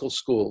top medical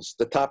schools,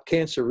 the top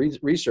cancer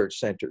research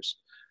centers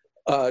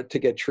to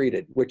get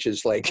treated, which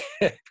is like,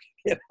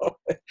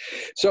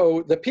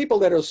 So the people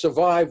that will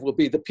survive will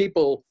be the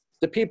people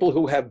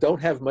who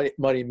don't have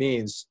money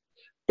means.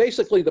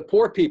 Basically, the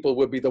poor people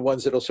would be the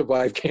ones that will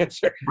survive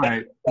cancer.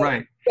 Right.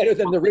 Better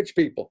than the rich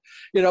people,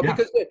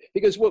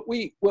 because what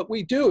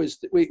we do is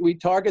we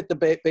target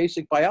the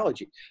basic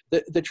biology.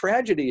 The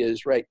tragedy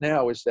is right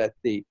now is that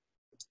we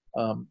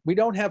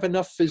don't have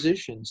enough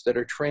physicians that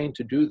are trained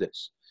to do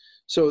this.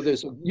 So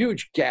there's a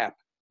huge gap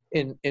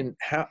in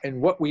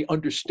what we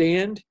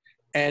understand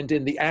and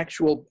in the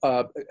actual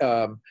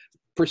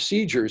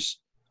procedures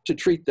to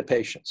treat the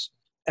patients.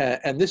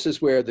 And this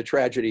is where the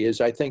tragedy is,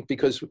 I think,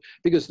 because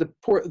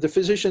the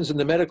physicians in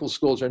the medical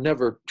schools are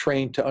never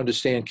trained to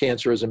understand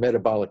cancer as a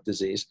metabolic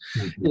disease.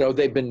 Mm-hmm.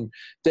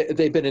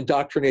 They've been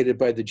indoctrinated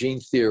by the gene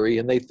theory,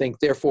 and they think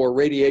therefore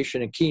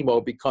radiation and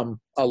chemo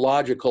become a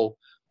logical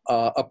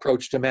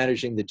approach to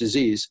managing the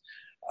disease.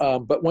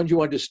 But when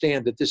you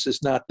understand that this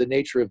is not the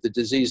nature of the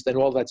disease, then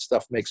all that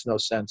stuff makes no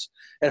sense.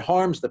 It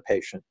harms the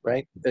patient,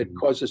 right? It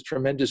causes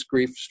tremendous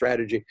grief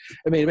strategy.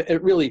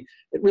 It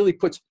really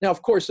puts, now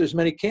of course there's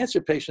many cancer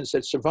patients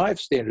that survive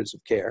standards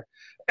of care,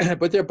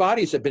 but their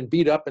bodies have been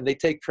beat up and they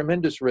take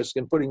tremendous risk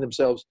in putting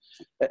themselves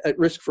at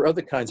risk for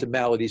other kinds of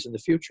maladies in the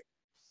future.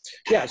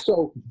 Yeah,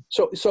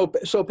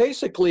 so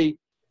basically,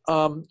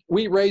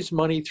 we raise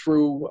money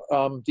through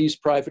these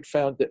private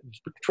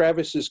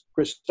Travis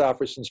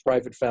Christofferson's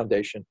private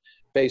foundation,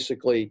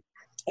 basically,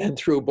 and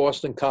through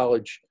Boston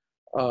College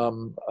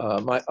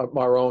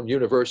our own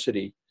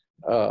university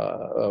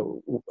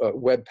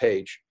web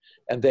page,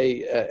 and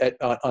they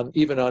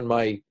even on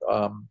my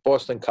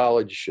Boston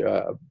College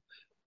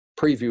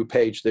preview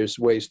page, there's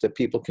ways that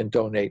people can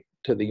donate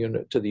to the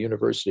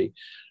university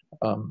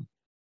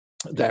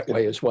that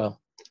way as well.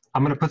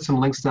 I'm going to put some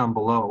links down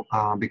below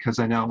because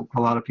I know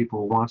a lot of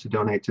people want to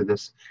donate to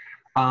this.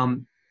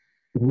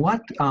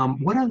 What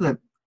are the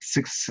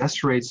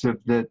success rates of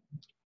the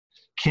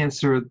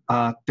cancer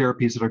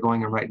therapies that are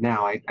going on right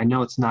now? I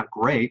know it's not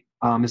great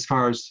as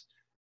far as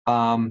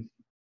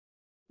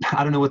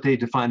I don't know what they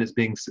define as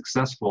being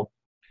successful,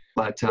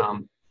 but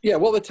yeah,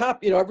 well, the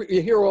top, you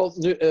hear all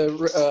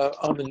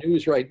on the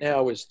news right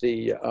now is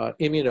the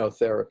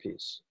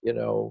immunotherapies.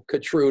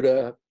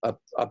 Keytruda,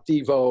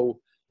 Opdivo.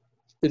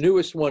 The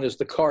newest one is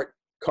the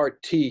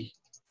CAR-T,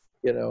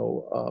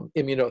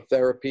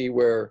 immunotherapy,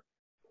 where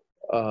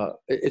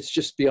it's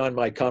just beyond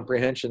my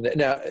comprehension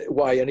now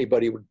why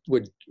anybody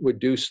would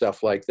do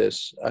stuff like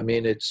this. I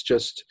mean, it's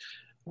just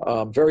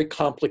very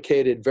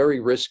complicated, very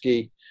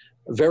risky,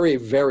 very,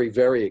 very,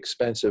 very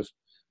expensive.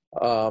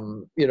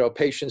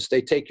 Patients,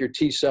 they take your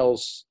T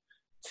cells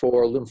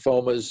for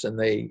lymphomas and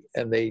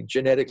they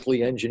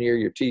genetically engineer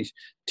your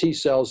T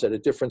cells at a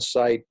different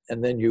site,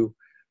 and then you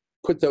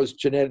put those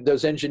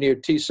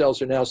engineered T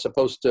cells are now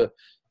supposed to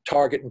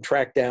target and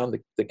track down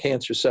the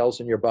cancer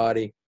cells in your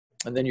body,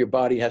 and then your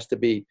body has to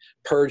be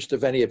purged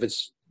of any of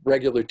its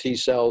regular T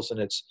cells, and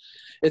it's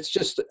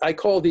just, I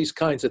call these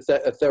kinds of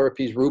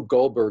therapies Rube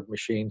Goldberg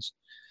machines.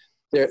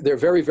 They're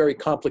very, very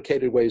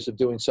complicated ways of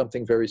doing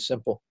something very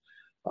simple.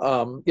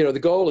 The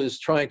goal is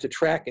trying to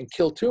track and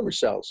kill tumor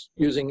cells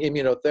using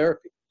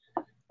immunotherapy.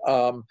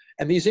 And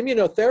these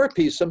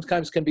immunotherapies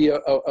sometimes can be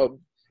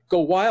go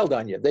wild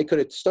on you. They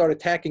could start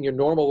attacking your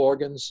normal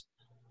organs.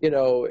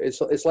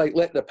 It's like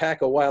letting a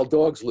pack of wild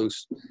dogs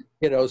loose.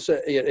 So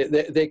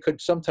they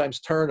could sometimes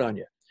turn on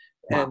you.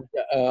 Wow.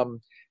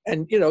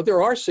 And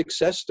there are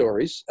success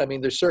stories. I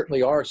mean, there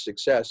certainly are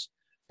success,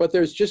 but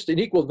there's just an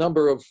equal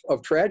number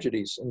of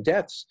tragedies and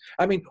deaths.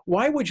 I mean,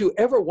 why would you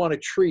ever want to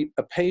treat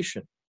a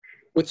patient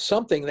with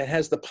something that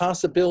has the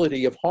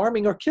possibility of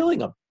harming or killing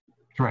them?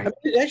 Right. I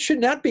mean, that should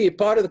not be a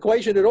part of the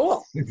equation at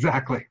all.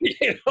 Exactly.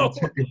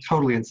 It's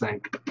totally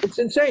insane. It's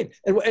insane.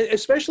 And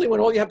especially when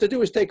all you have to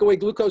do is take away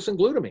glucose and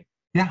glutamine.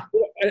 Yeah.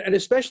 And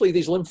especially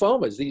these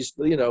lymphomas, these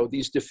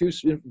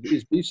diffuse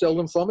B-cell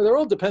lymphoma, they're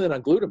all dependent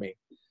on glutamine.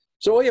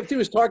 So all you have to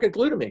do is target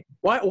glutamine.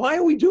 Why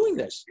are we doing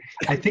this?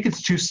 I think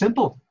it's too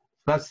simple.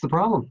 That's the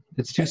problem.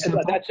 It's too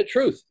simple. That's the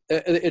truth.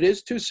 It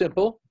is too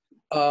simple.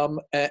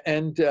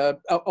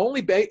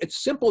 It's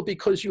simple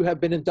because you have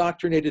been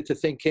indoctrinated to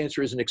think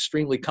cancer is an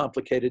extremely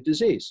complicated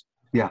disease.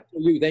 Yeah.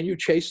 Then you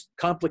chase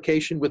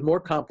complication with more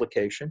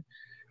complication,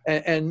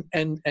 and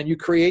you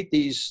create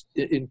these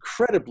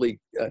incredibly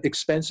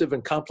expensive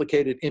and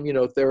complicated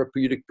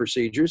immunotherapeutic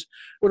procedures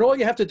when all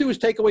you have to do is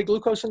take away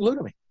glucose and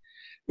glutamine.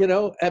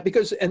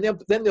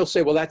 Then they'll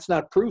say, well, that's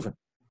not proven.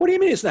 What do you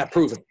mean it's not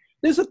proven?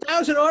 There's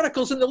 1,000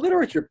 articles in the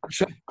literature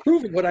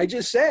proving what I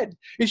just said.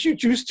 Is you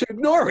choose to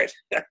ignore it.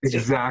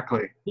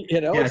 Exactly.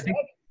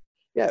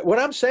 What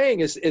I'm saying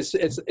is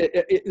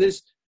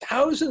there's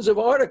thousands of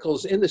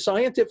articles in the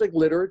scientific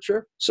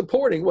literature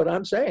supporting what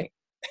I'm saying.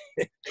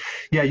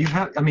 Yeah, you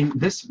have. I mean,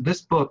 this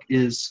book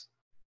is.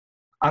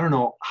 I don't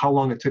know how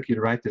long it took you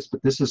to write this,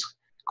 but this is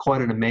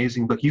quite an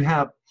amazing book. You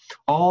have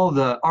all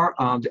the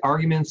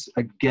arguments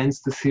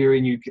against the theory,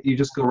 and you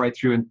just go right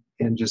through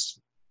and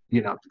just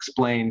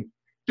explain.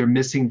 They're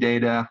missing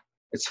data.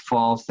 It's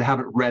false. They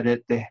haven't read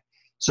it.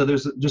 So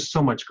there's just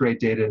so much great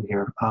data in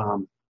here.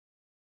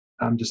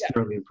 I'm just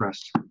thoroughly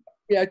impressed.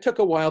 Yeah, it took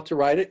a while to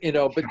write it,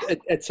 but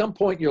at some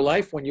point in your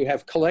life when you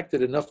have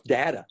collected enough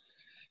data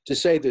to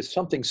say there's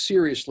something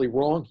seriously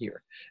wrong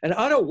here. And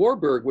Otto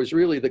Warburg was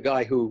really the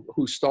guy who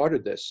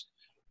started this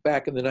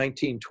back in the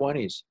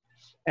 1920s.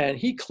 And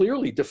he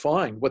clearly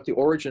defined what the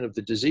origin of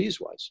the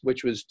disease was,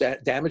 which was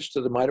damage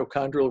to the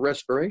mitochondrial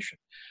respiration.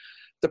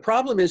 The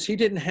problem is he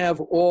didn't have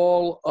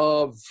all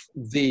of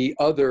the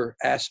other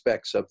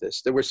aspects of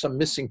this. There were some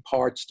missing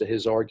parts to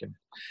his argument.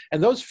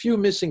 And those few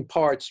missing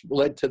parts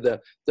led to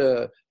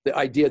the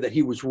idea that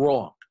he was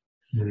wrong.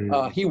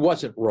 He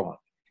wasn't wrong.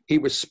 He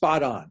was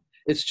spot on.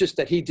 It's just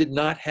that he did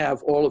not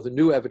have all of the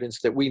new evidence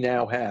that we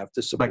now have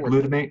to support. Like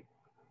glutamate?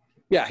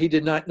 Yeah, he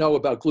did not know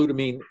about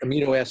glutamine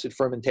amino acid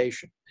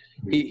fermentation.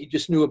 He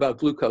just knew about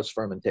glucose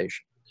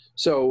fermentation.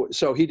 So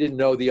he didn't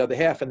know the other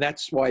half, and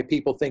that's why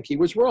people think he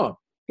was wrong.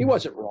 He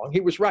wasn't wrong.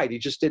 He was right. He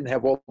just didn't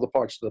have all the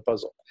parts of the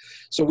puzzle.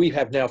 So we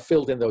have now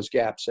filled in those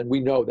gaps, and we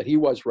know that he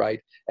was right,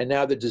 and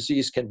now the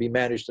disease can be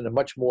managed in a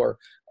much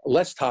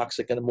less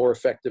toxic and a more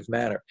effective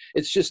manner.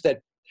 It's just that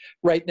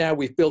right now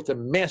we've built a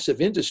massive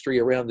industry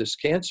around this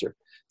cancer,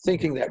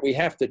 thinking that we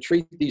have to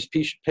treat these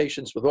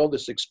patients with all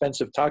this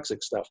expensive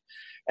toxic stuff,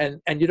 and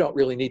you don't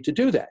really need to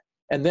do that.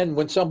 And then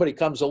when somebody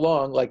comes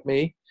along like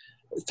me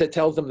to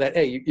tell them that,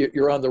 hey,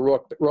 you're on the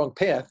wrong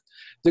path,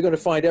 they're going to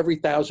find every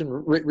 1,000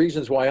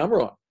 reasons why I'm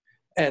wrong.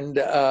 And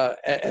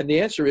the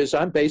answer is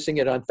I'm basing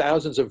it on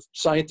thousands of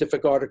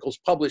scientific articles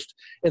published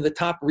in the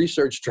top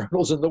research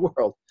journals in the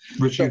world.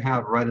 Which you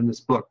have right in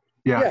this book.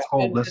 Yeah, it's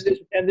whole list.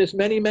 And there's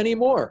many, many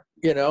more.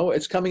 You know,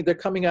 they're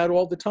coming out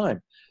all the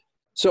time.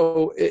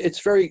 So it's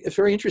very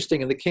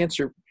interesting in the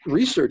cancer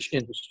research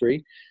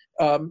industry.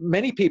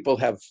 Many people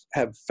have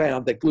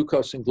found that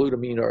glucose and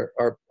glutamine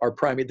are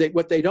primary.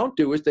 What they don't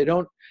do is they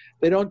don't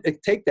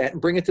take that and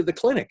bring it to the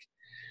clinic.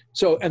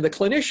 So, and the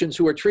clinicians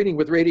who are treating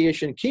with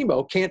radiation and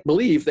chemo can't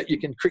believe that you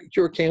can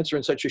cure cancer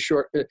in such a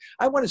short,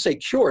 I want to say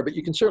cure, but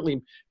you can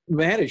certainly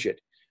manage it.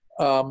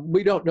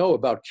 We don't know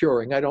about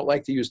curing. I don't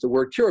like to use the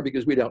word cure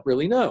because we don't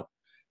really know.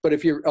 But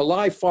if you're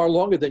alive far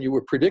longer than you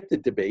were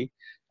predicted to be,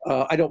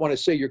 I don't want to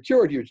say you're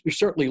cured. You're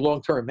certainly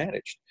long-term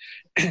managed.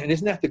 And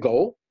isn't that the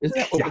goal? Isn't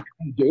that what we're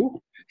trying to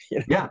do? You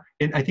know? Yeah,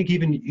 and I think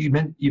even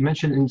you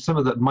mentioned in some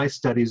of the mice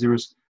studies, there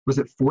was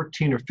it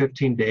 14 or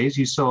 15 days?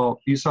 You saw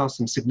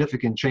some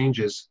significant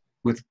changes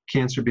with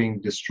cancer being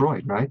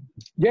destroyed, right?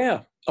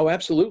 Yeah. Oh,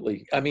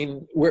 absolutely. I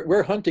mean,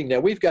 we're hunting now.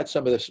 We've got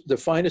some of the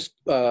finest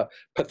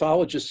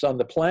pathologists on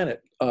the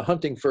planet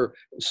hunting for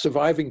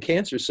surviving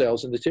cancer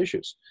cells in the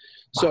tissues.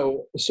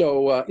 Wow.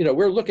 So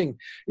we're looking.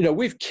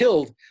 We've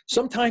killed.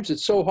 Sometimes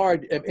it's so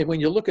hard, and when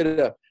you look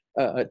at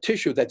a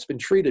tissue that's been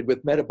treated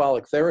with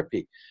metabolic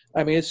therapy,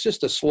 I mean, it's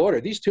just a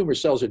slaughter. These tumor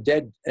cells are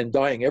dead and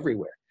dying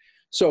everywhere.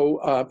 So,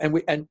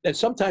 and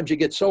sometimes you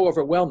get so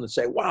overwhelmed and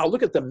say, "Wow,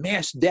 look at the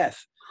mass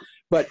death."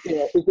 But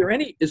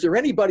is there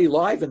anybody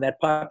live in that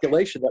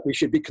population that we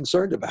should be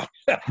concerned about?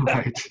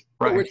 Right.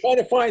 We're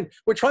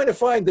trying to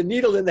find the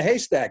needle in the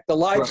haystack, the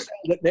live cell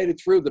that made it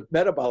through the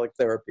metabolic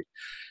therapy.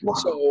 Wow.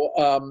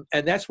 So,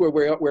 and that's where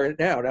we're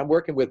now. And I'm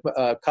working with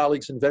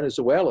colleagues in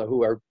Venezuela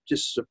who are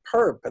just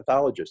superb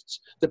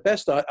pathologists, the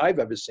best I've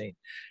ever seen.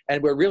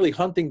 And we're really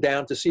hunting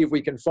down to see if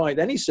we can find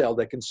any cell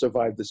that can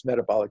survive this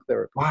metabolic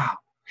therapy. Wow.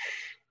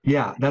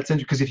 Yeah, that's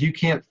interesting, because if you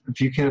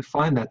can't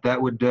find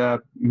that would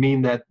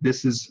mean that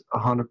this is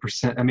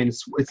 100%. I mean,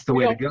 it's the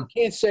way to go.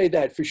 We can't say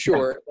that for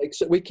sure. Yeah. Like,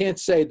 so we can't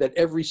say that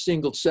every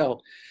single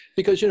cell,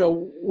 because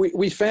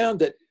we found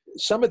that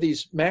some of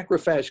these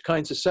macrophage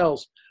kinds of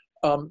cells,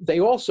 they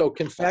also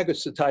can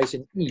phagocytize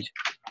and eat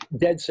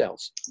dead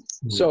cells.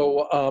 Mm-hmm.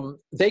 So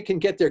they can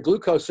get their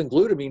glucose and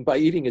glutamine by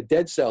eating a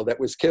dead cell that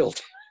was killed.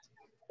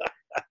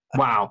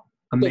 Wow,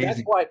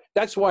 amazing. So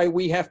that's why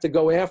we have to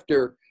go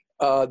after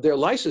their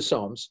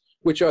lysosomes,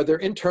 which are their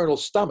internal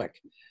stomach,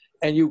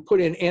 and you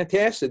put in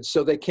antacids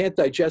so they can't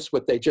digest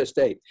what they just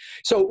ate.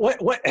 So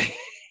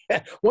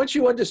once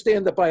you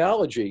understand the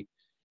biology,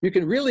 you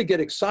can really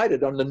get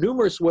excited on the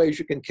numerous ways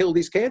you can kill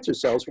these cancer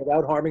cells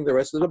without harming the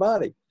rest of the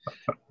body.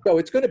 So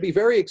it's going to be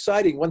very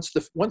exciting once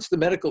the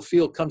medical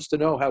field comes to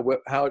know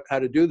how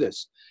to do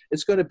this.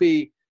 It's going to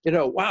be,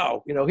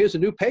 wow, here's a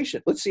new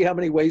patient. Let's see how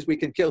many ways we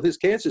can kill his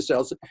cancer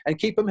cells and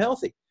keep him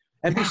healthy.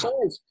 And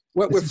besides,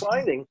 what we're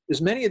finding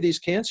is many of these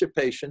cancer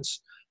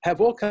patients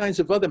have all kinds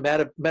of other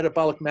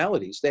metabolic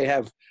maladies. They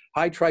have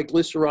high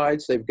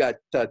triglycerides, they've got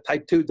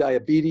type 2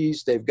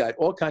 diabetes, they've got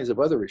all kinds of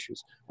other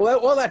issues. Well,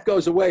 all that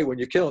goes away when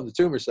you're killing the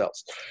tumor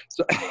cells.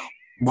 So,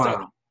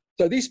 wow.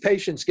 So these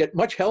patients get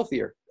much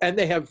healthier, and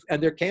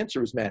their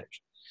cancer is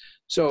managed.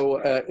 So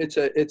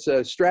it's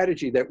a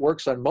strategy that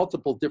works on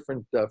multiple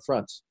different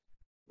fronts.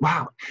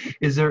 Wow.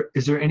 Is there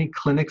any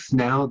clinics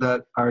now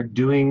that are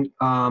doing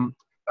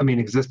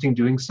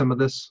doing some of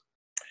this?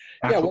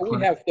 Yeah, well,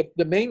 we have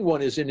the main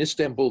one is in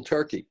Istanbul,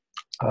 Turkey,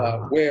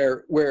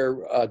 where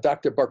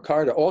Dr.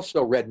 Barkarda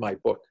also read my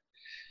book,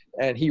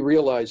 and he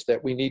realized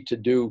that we need to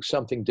do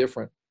something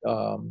different.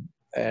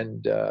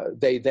 And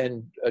they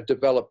then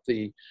developed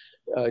the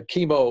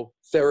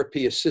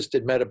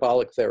chemotherapy-assisted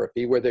metabolic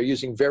therapy, where they're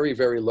using very,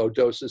 very low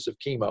doses of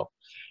chemo,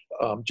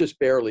 just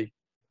barely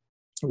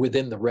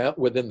within the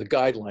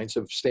guidelines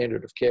of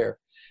standard of care,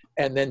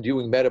 and then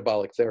doing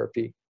metabolic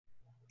therapy,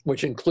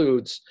 which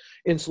includes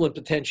insulin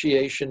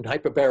potentiation,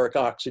 hyperbaric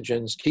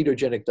oxygens,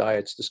 ketogenic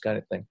diets, this kind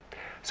of thing.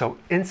 So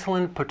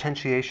insulin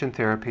potentiation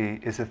therapy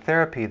is a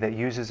therapy that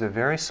uses a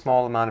very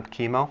small amount of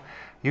chemo,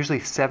 usually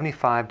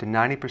 75 to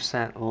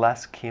 90%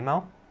 less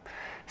chemo.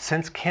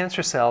 Since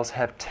cancer cells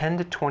have 10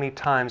 to 20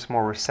 times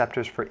more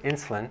receptors for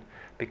insulin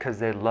because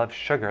they love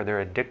sugar,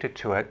 they're addicted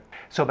to it.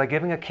 So by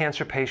giving a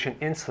cancer patient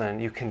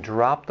insulin, you can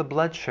drop the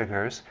blood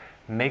sugars,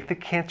 make the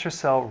cancer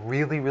cell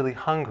really, really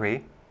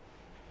hungry,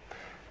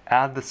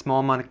 add the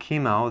small amount of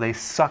chemo, they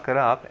suck it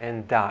up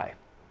and die.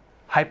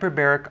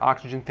 Hyperbaric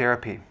oxygen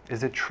therapy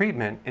is a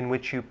treatment in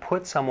which you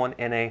put someone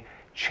in a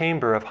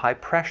chamber of high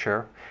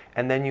pressure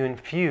and then you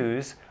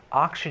infuse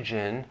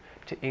oxygen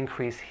to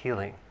increase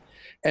healing.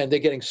 And they're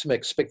getting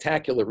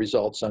spectacular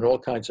results on all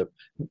kinds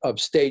of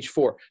stage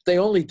 4. They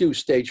only do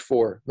stage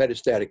 4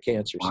 metastatic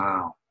cancers.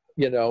 Wow.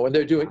 And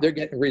they're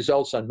getting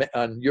results on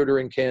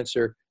uterine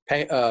cancer,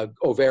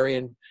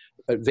 ovarian,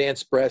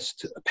 advanced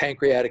breast,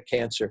 pancreatic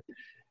cancer.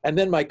 And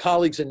then my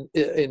colleagues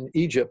in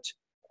Egypt,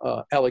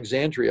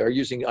 Alexandria, are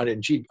using on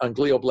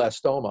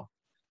glioblastoma.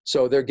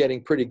 So they're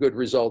getting pretty good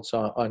results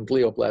on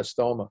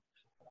glioblastoma.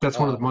 That's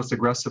one of the most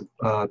aggressive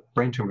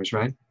brain tumors,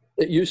 right?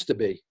 It used to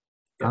be.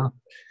 Yeah.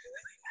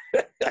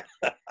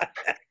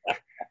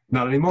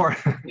 Not anymore.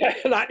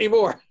 Not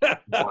anymore.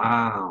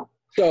 Wow.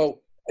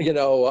 So,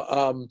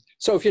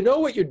 so if you know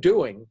what you're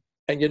doing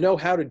and you know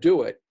how to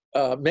do it,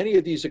 many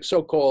of these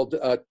so-called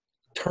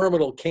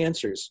terminal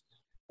cancers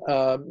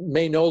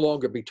may no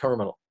longer be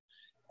terminal.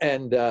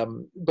 And,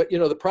 but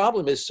the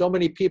problem is so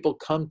many people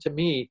come to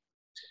me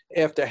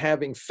after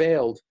having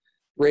failed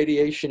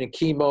radiation and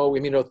chemo,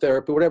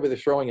 immunotherapy, whatever they're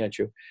throwing at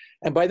you.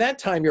 And by that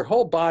time, your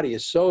whole body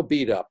is so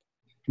beat up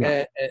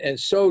and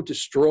so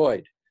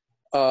destroyed.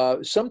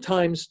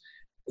 Sometimes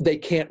they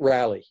can't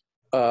rally.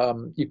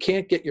 You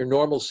can't get your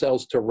normal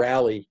cells to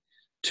rally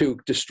to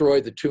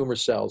destroy the tumor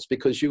cells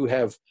because you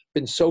have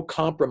been so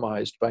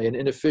compromised by an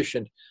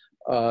inefficient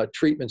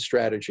treatment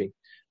strategy.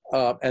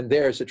 And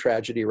there's a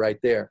tragedy right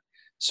there.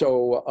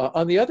 So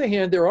on the other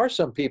hand, there are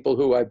some people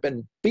who have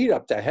been beat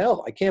up to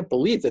hell. I can't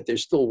believe that they're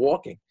still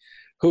walking,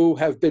 who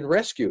have been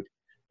rescued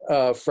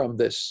from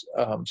this.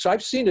 So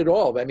I've seen it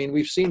all. I mean,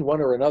 we've seen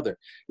one or another.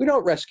 We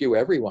don't rescue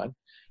everyone.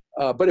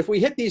 But if we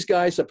hit these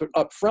guys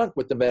up front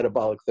with the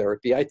metabolic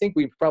therapy, I think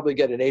we probably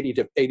get an 80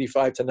 to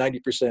 85 to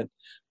 90%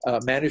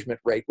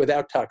 management rate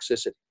without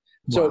toxicity.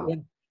 Wow.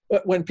 So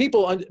when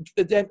people, and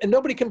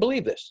nobody can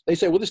believe this, they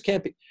say, well, this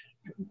can't be.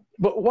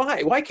 But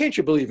why? Why can't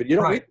you believe it? You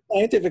don't read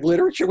scientific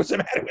literature. What's the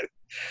matter with it?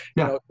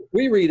 Yeah.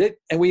 We read it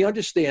and we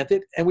understand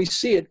it and we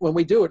see it when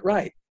we do it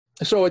right.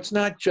 So it's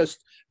not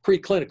just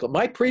preclinical.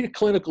 My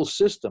preclinical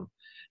system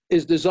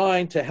is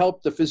designed to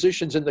help the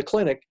physicians in the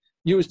clinic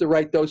use the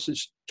right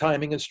dosage,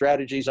 timing, and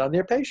strategies on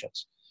their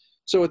patients.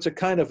 So it's a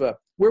kind of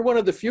we're one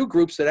of the few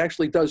groups that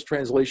actually does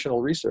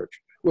translational research,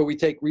 where we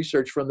take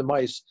research from the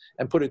mice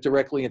and put it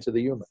directly into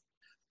the human.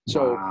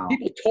 So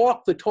people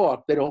talk the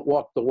talk, they don't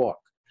walk the walk.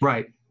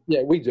 Right.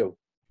 Yeah, we do.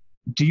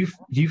 Do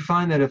you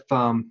find that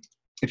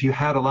if you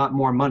had a lot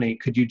more money,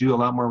 could you do a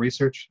lot more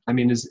research? I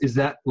mean, is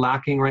that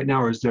lacking right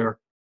now, or is there?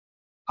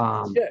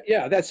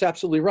 Yeah, that's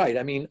absolutely right.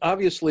 I mean,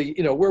 obviously,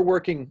 we're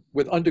working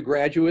with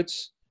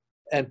undergraduates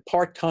and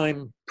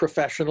part-time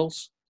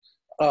professionals,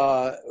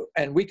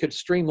 and we could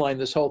streamline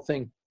this whole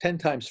thing 10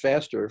 times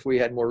faster if we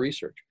had more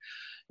research.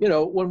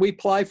 When we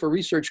apply for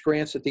research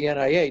grants at the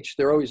NIH,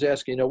 they're always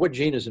asking, what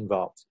gene is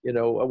involved?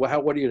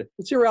 What do you?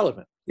 It's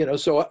irrelevant.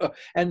 So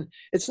and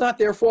it's not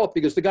their fault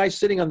because the guys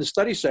sitting on the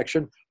study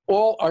section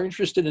all are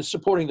interested in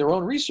supporting their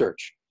own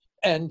research,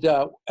 and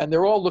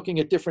they're all looking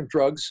at different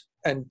drugs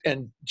and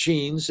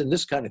genes and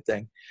this kind of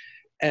thing,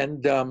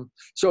 and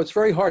so it's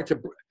very hard to.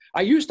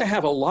 I used to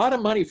have a lot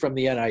of money from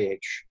the NIH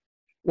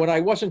when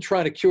I wasn't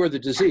trying to cure the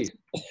disease.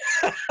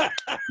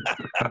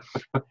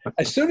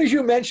 As soon as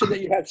you mention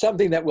that you have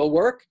something that will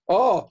work,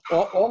 all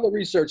the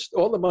research,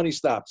 all the money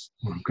stops.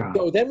 Oh,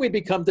 so then we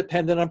become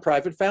dependent on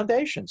private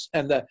foundations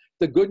and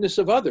the goodness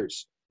of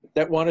others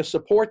that want to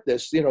support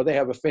this. They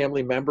have a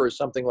family member or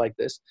something like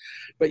this.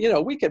 But,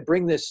 we could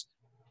bring this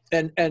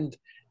and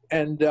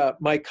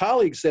my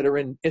colleagues that are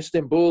in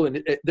Istanbul,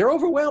 and they're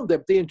overwhelmed.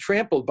 They're being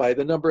trampled by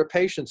the number of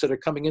patients that are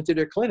coming into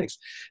their clinics.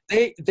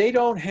 They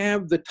don't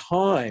have the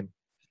time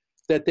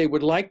that they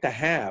would like to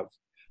have.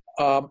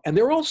 And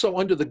they're also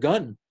under the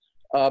gun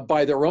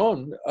by their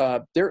own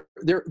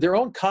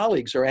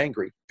colleagues are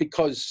angry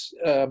because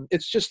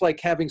it's just like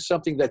having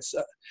something that's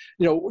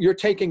you're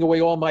taking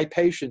away all my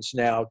patients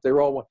now. They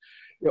all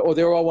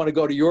want to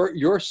go to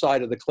your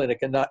side of the clinic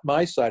and not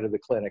my side of the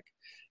clinic,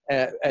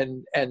 and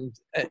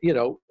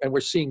we're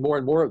seeing more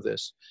and more of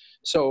this.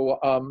 So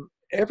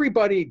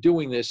everybody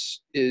doing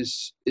this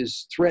is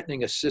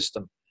threatening a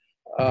system,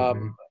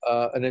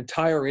 an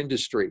entire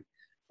industry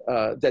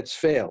that's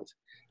failed.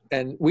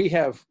 And we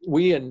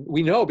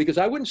know, because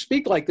I wouldn't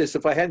speak like this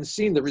if I hadn't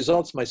seen the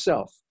results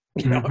myself.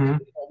 All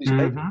these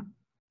papers.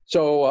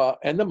 So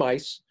and the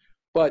mice,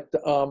 but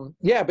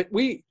but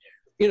we,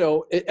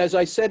 as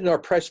I said in our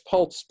Press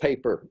Pulse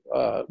paper,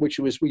 which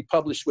we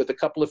published with a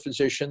couple of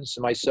physicians,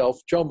 myself,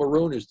 Joe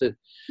Maroon, who's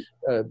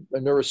a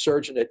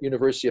neurosurgeon at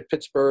University of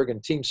Pittsburgh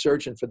and team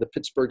surgeon for the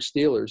Pittsburgh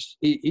Steelers.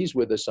 He's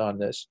with us on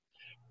this.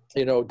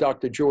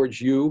 Dr.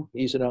 George Yu,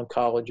 he's an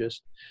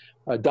oncologist.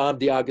 Dom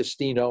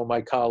D'Agostino,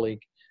 my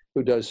colleague,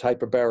 who does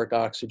hyperbaric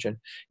oxygen.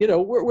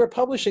 We're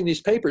publishing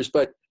these papers,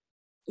 but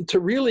to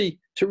really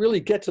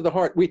get to the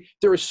heart,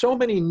 there are so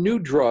many new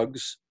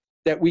drugs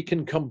that we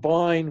can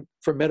combine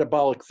for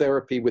metabolic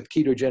therapy with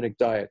ketogenic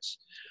diets.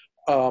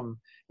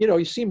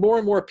 You see more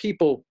and more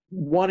people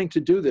wanting to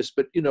do this,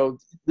 but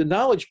the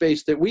knowledge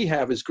base that we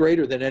have is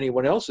greater than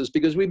anyone else's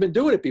because we've been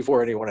doing it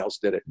before anyone else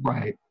did it.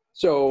 Right.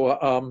 So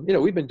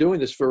we've been doing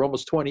this for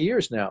almost 20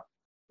 years now.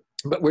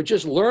 But we're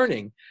just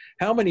learning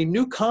how many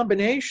new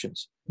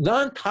combinations,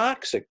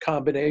 non-toxic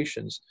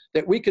combinations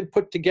that we can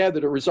put together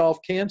to resolve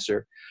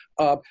cancer.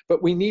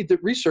 But we need the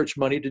research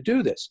money to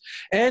do this.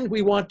 And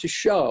we want to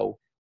show,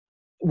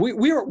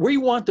 we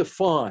want to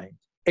find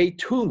a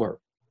tumor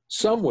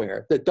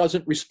somewhere that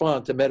doesn't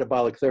respond to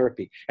metabolic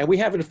therapy. And we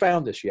haven't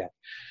found this yet.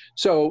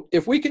 So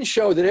if we can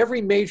show that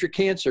every major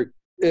cancer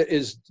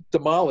is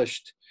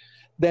demolished,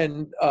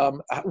 then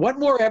what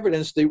more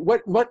evidence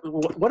what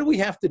do we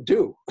have to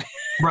do?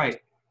 Right.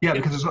 Yeah,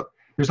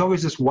 because there's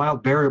always this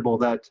wild variable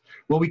that,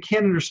 well, we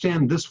can't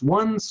understand this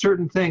one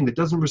certain thing that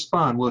doesn't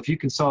respond. Well, if you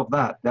can solve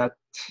that,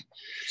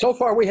 So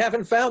far, we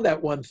haven't found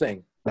that one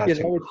thing. that's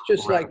It's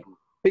just like,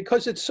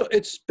 because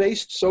it's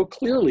based so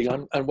clearly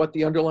on what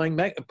the underlying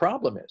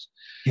problem is.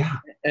 yeah,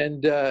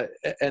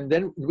 And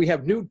then we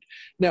have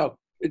now,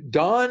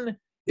 Dawn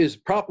is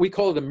we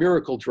call it a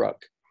miracle drug.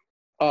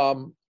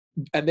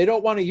 And they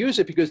don't want to use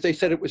it because they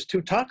said it was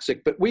too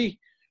toxic. But we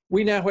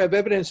now have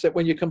evidence that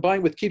when you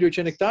combine with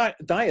ketogenic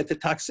diet, the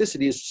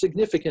toxicity is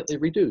significantly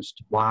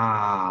reduced.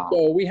 wow.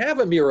 So we have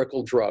a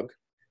miracle drug,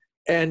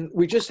 and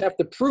we just have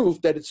to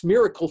prove that it's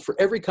miracle for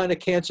every kind of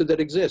cancer that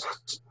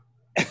exists.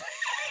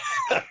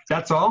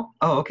 That's all?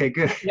 Oh, okay,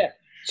 good. Yeah.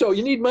 So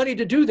you need money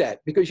to do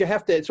that because you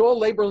have to, it's all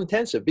labor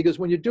intensive, because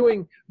when you're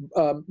doing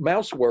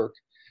mouse work,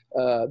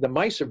 the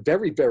mice are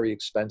very, very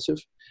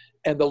expensive,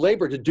 and the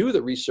labor to do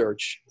the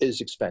research is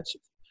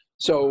expensive.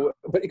 So,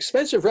 but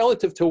expensive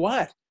relative to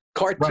what?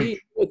 CAR T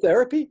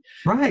therapy?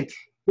 Right.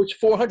 Which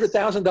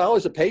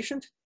 $400,000 a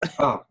patient?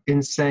 Oh,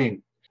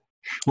 insane.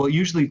 Well,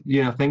 usually,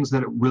 things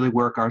that really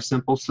work are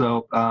simple.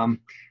 So I'm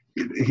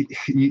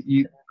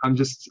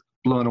just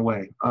blown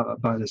away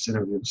by this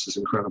interview. This is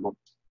incredible.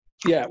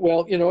 Yeah,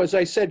 well, as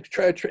I said,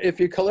 if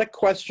you collect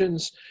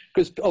questions,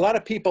 because a lot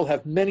of people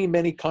have many,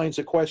 many kinds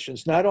of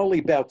questions, not only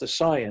about the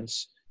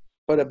science,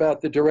 but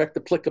about the direct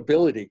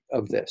applicability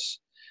of this.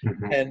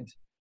 Mm-hmm.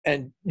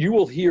 And you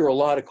will hear a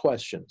lot of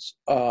questions,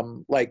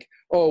 like,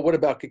 oh, what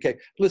about KK?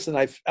 Listen,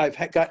 I've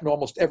gotten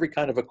almost every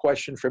kind of a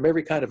question from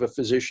every kind of a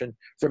physician,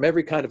 from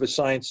every kind of a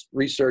science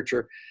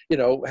researcher.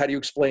 How do you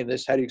explain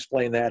this? How do you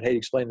explain that? How do you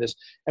explain this?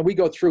 And we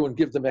go through and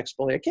give them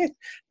explanation.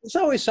 There's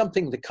always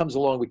something that comes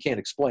along we can't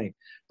explain.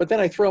 But then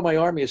I throw my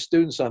army of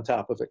students on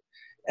top of it.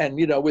 And,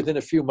 within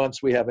a few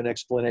months, we have an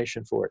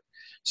explanation for it.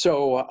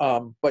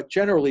 So, but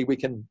generally we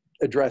can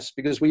address,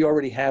 because we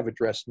already have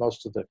addressed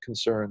most of the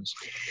concerns.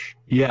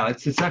 Yeah,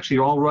 it's actually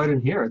all right in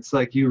here. It's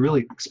like you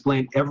really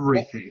explain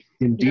everything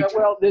in detail. Yeah,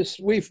 well,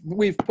 we've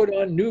put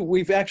on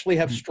we've actually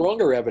have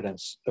stronger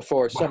evidence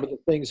for some of the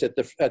things at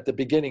the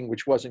beginning,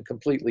 which wasn't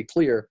completely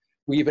clear.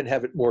 We even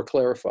have it more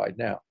clarified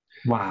now.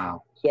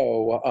 Wow.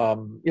 So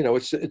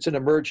it's an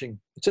emerging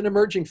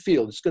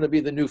field. It's going to be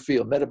the new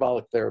field,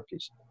 metabolic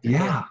therapies.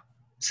 Yeah,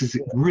 this is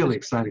really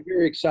exciting.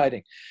 Very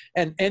exciting.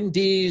 And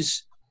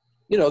NDs,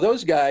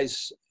 those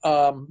guys,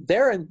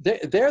 they're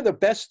the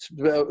best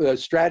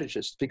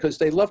strategists, because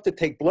they love to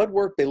take blood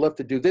work. They love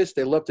to do this.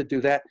 They love to do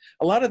that.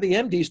 A lot of the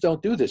MDs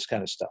don't do this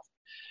kind of stuff.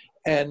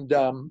 And,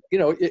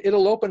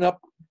 it'll open up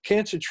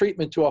cancer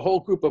treatment to a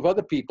whole group of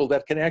other people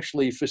that can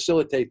actually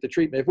facilitate the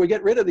treatment. If we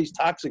get rid of these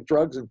toxic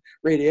drugs and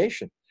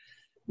radiation,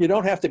 you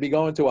don't have to be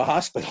going to a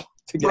hospital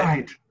to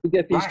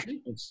get these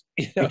treatments.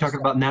 You're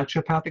talking about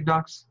naturopathic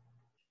docs?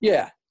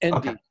 Yeah,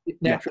 ND,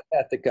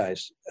 naturopathic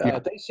guys.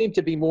 They seem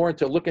to be more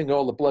into looking at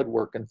all the blood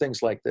work and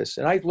things like this.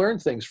 And I've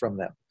learned things from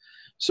them.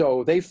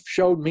 So they've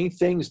showed me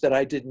things that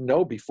I didn't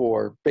know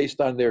before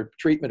based on their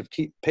treatment of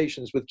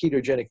patients with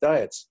ketogenic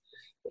diets,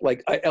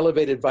 like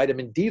elevated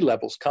vitamin D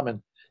levels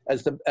coming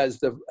as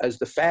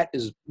the fat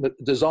is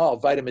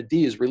dissolved. Vitamin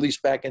D is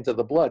released back into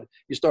the blood.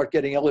 You start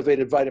getting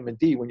elevated vitamin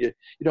D when you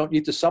don't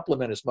need to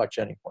supplement as much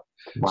anymore.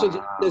 Wow.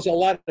 So there's a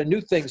lot of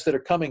new things that are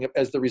coming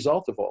as the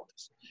result of all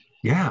this.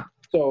 Yeah.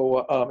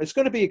 So it's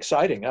going to be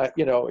exciting.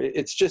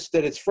 It's just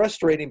that it's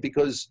frustrating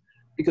because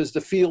the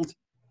field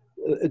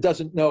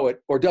doesn't know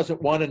it or doesn't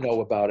want to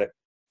know about it.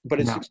 But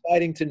it's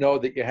exciting to know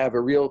that you have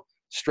a real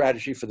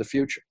strategy for the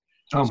future.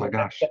 Oh my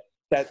gosh.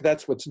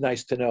 That's what's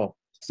nice to know.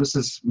 This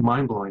is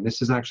mind-blowing.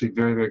 This is actually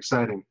very, very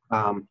exciting.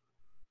 Wow.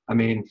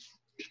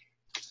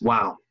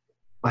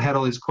 I had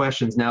all these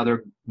questions. Now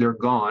they're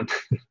gone.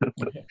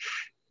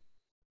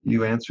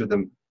 You answered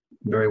them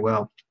very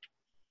well.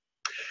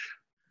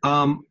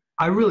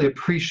 I really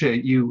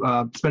appreciate you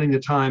spending the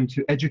time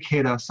to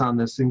educate us on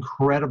this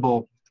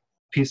incredible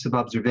piece of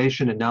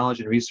observation and knowledge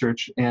and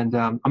research. And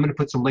I'm going to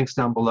put some links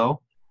down below.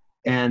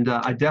 And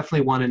I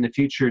definitely want in the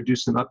future do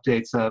some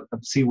updates of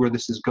see where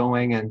this is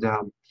going. And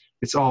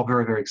it's all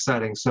very, very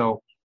exciting.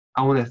 So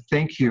I want to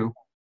thank you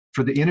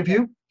for the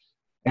interview.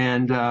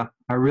 And I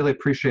really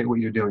appreciate what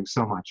you're doing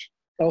so much.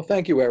 Oh,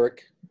 thank you,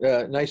 Eric.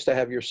 Nice to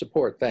have your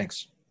support.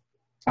 Thanks.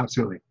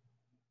 Absolutely.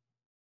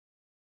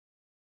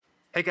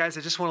 Hey guys,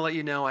 I just want to let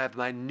you know I have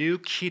my new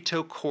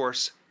keto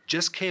course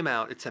just came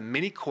out. It's a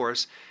mini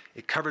course.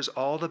 It covers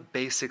all the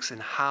basics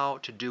and how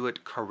to do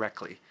it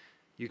correctly.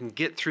 You can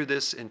get through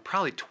this in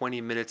probably 20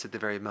 minutes at the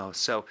very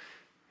most. So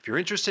if you're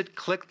interested,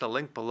 click the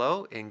link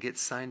below and get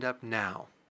signed up now.